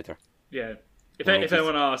see you later. Yeah. If Well,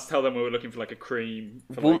 anyone asks, tell them we were looking for like a cream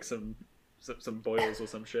for Well- like some boils or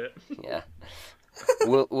some shit. Yeah.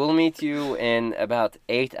 We'll meet you in about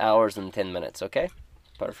 8 hours and 10 minutes, okay?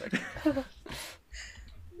 Perfect.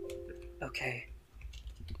 Okay.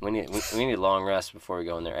 We need a long rest before we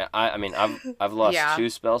go in there. I mean, I've lost Yeah. 2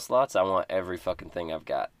 spell slots. I want every fucking thing I've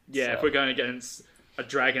got. Yeah, So, if we're going against a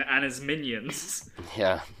dragon and his minions.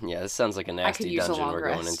 yeah. This sounds like a I nasty could use a dungeon long we're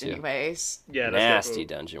going rest into. anyways. Yeah, Nasty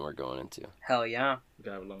dungeon we're going into. Hell yeah. We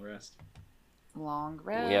gotta have a long rest. Long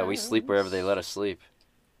rest. Yeah, we sleep wherever they let us sleep.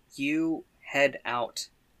 You head out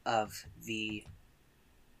of the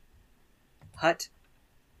hut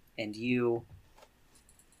and you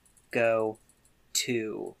go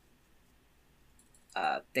to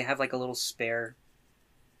they have like a little spare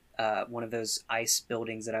one of those ice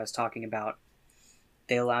buildings that I was talking about.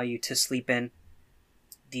 They allow you to sleep in.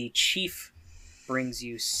 The chief brings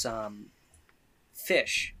you some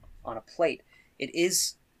fish on a plate. It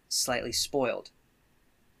is slightly spoiled,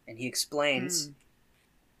 and he explains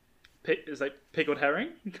Is like pickled herring?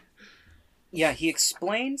 Yeah, he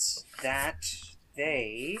explains that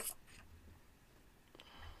they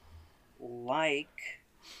like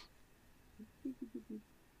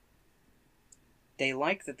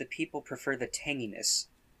that the people prefer the tanginess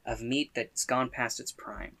of meat that's gone past its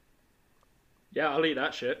prime. Yeah, I'll eat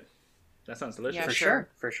that shit. That sounds delicious. Yeah, For sure. sure,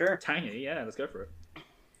 for sure. Tangy, yeah, let's go for it.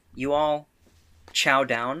 You all chow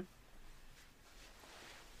down.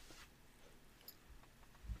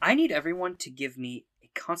 I need everyone to give me a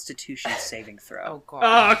Constitution saving throw. Oh god.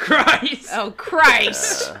 Oh, Christ! Oh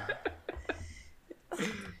Christ.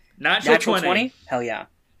 Natural, Natural 20. 20? Hell yeah.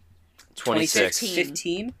 26.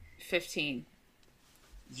 15. 15.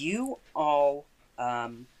 You all, Yeah,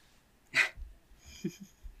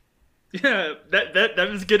 that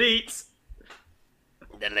was good eats.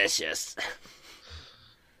 Delicious.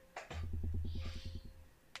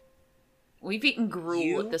 We've eaten gruel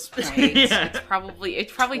You- at this point. Yeah. It probably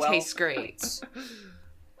 12 tastes great. points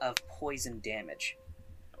of poison damage.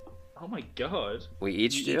 Oh my god. We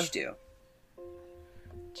each You do? each do.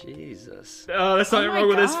 Jesus. Oh, there's something Oh my wrong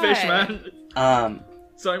with this fish, God. man.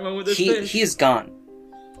 Something wrong with this fish. He is gone.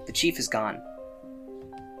 The chief is gone.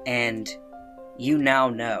 And you now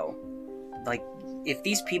know, like, if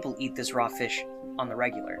these people eat this raw fish on the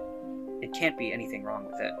regular, it can't be anything wrong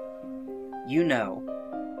with it. You know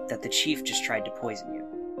that the chief just tried to poison you.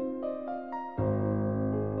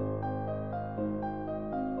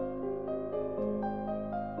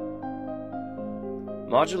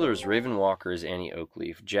 Modular is Raven Walker as Annie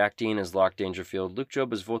Oakleaf, Jack Dean as Locke Dangerfield, Luke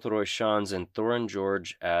Job as Voltoroy Shans, and Thorin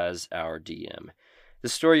George as our DM. The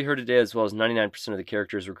story you heard today, as well as 99% of the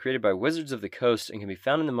characters, were created by Wizards of the Coast and can be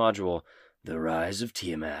found in the module The Rise of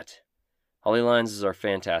Tiamat. Holly Lyons is our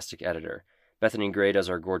fantastic editor. Bethany Gray does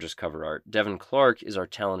our gorgeous cover art. Devin Clark is our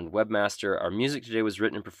talented webmaster. Our music today was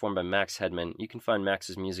written and performed by Max Hedman. You can find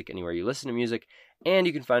Max's music anywhere you listen to music, and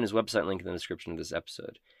you can find his website link in the description of this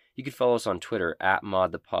episode. You can follow us on Twitter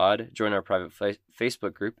 @ModThePod, join our private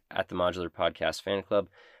Facebook group @The Modular Podcast Fan Club,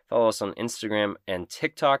 follow us on Instagram and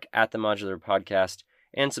TikTok @The Modular Podcast,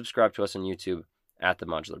 and subscribe to us on YouTube @The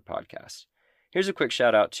Modular Podcast. Here's a quick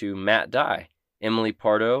shout out to Matt Dye, Emily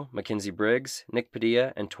Pardo, Mackenzie Briggs, Nick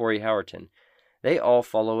Padilla, and Tori Howerton. They all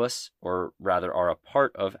follow us, or rather are a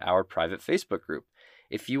part of our private Facebook group.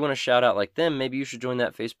 If you want to shout out like them, maybe you should join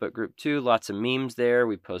that Facebook group too. Lots of memes there.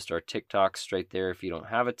 We post our TikToks straight there if you don't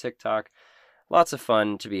have a TikTok. Lots of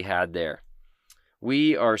fun to be had there.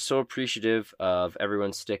 We are so appreciative of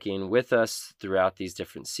everyone sticking with us throughout these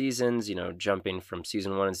different seasons, you know, jumping from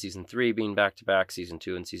season 1 and season 3 being back-to-back, season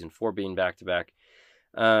 2 and season 4 being back-to-back.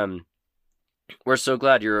 We're so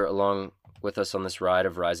glad you're along with us on this ride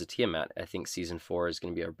of Rise of Tiamat. I think season 4 is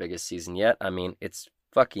going to be our biggest season yet. I mean, it's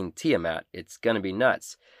fucking Tiamat. It's going to be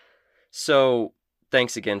nuts. So,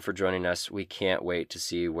 thanks again for joining us. We can't wait to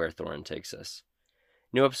see where Thorin takes us.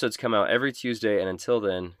 New episodes come out every Tuesday, and until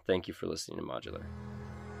then, thank you for listening to Modular.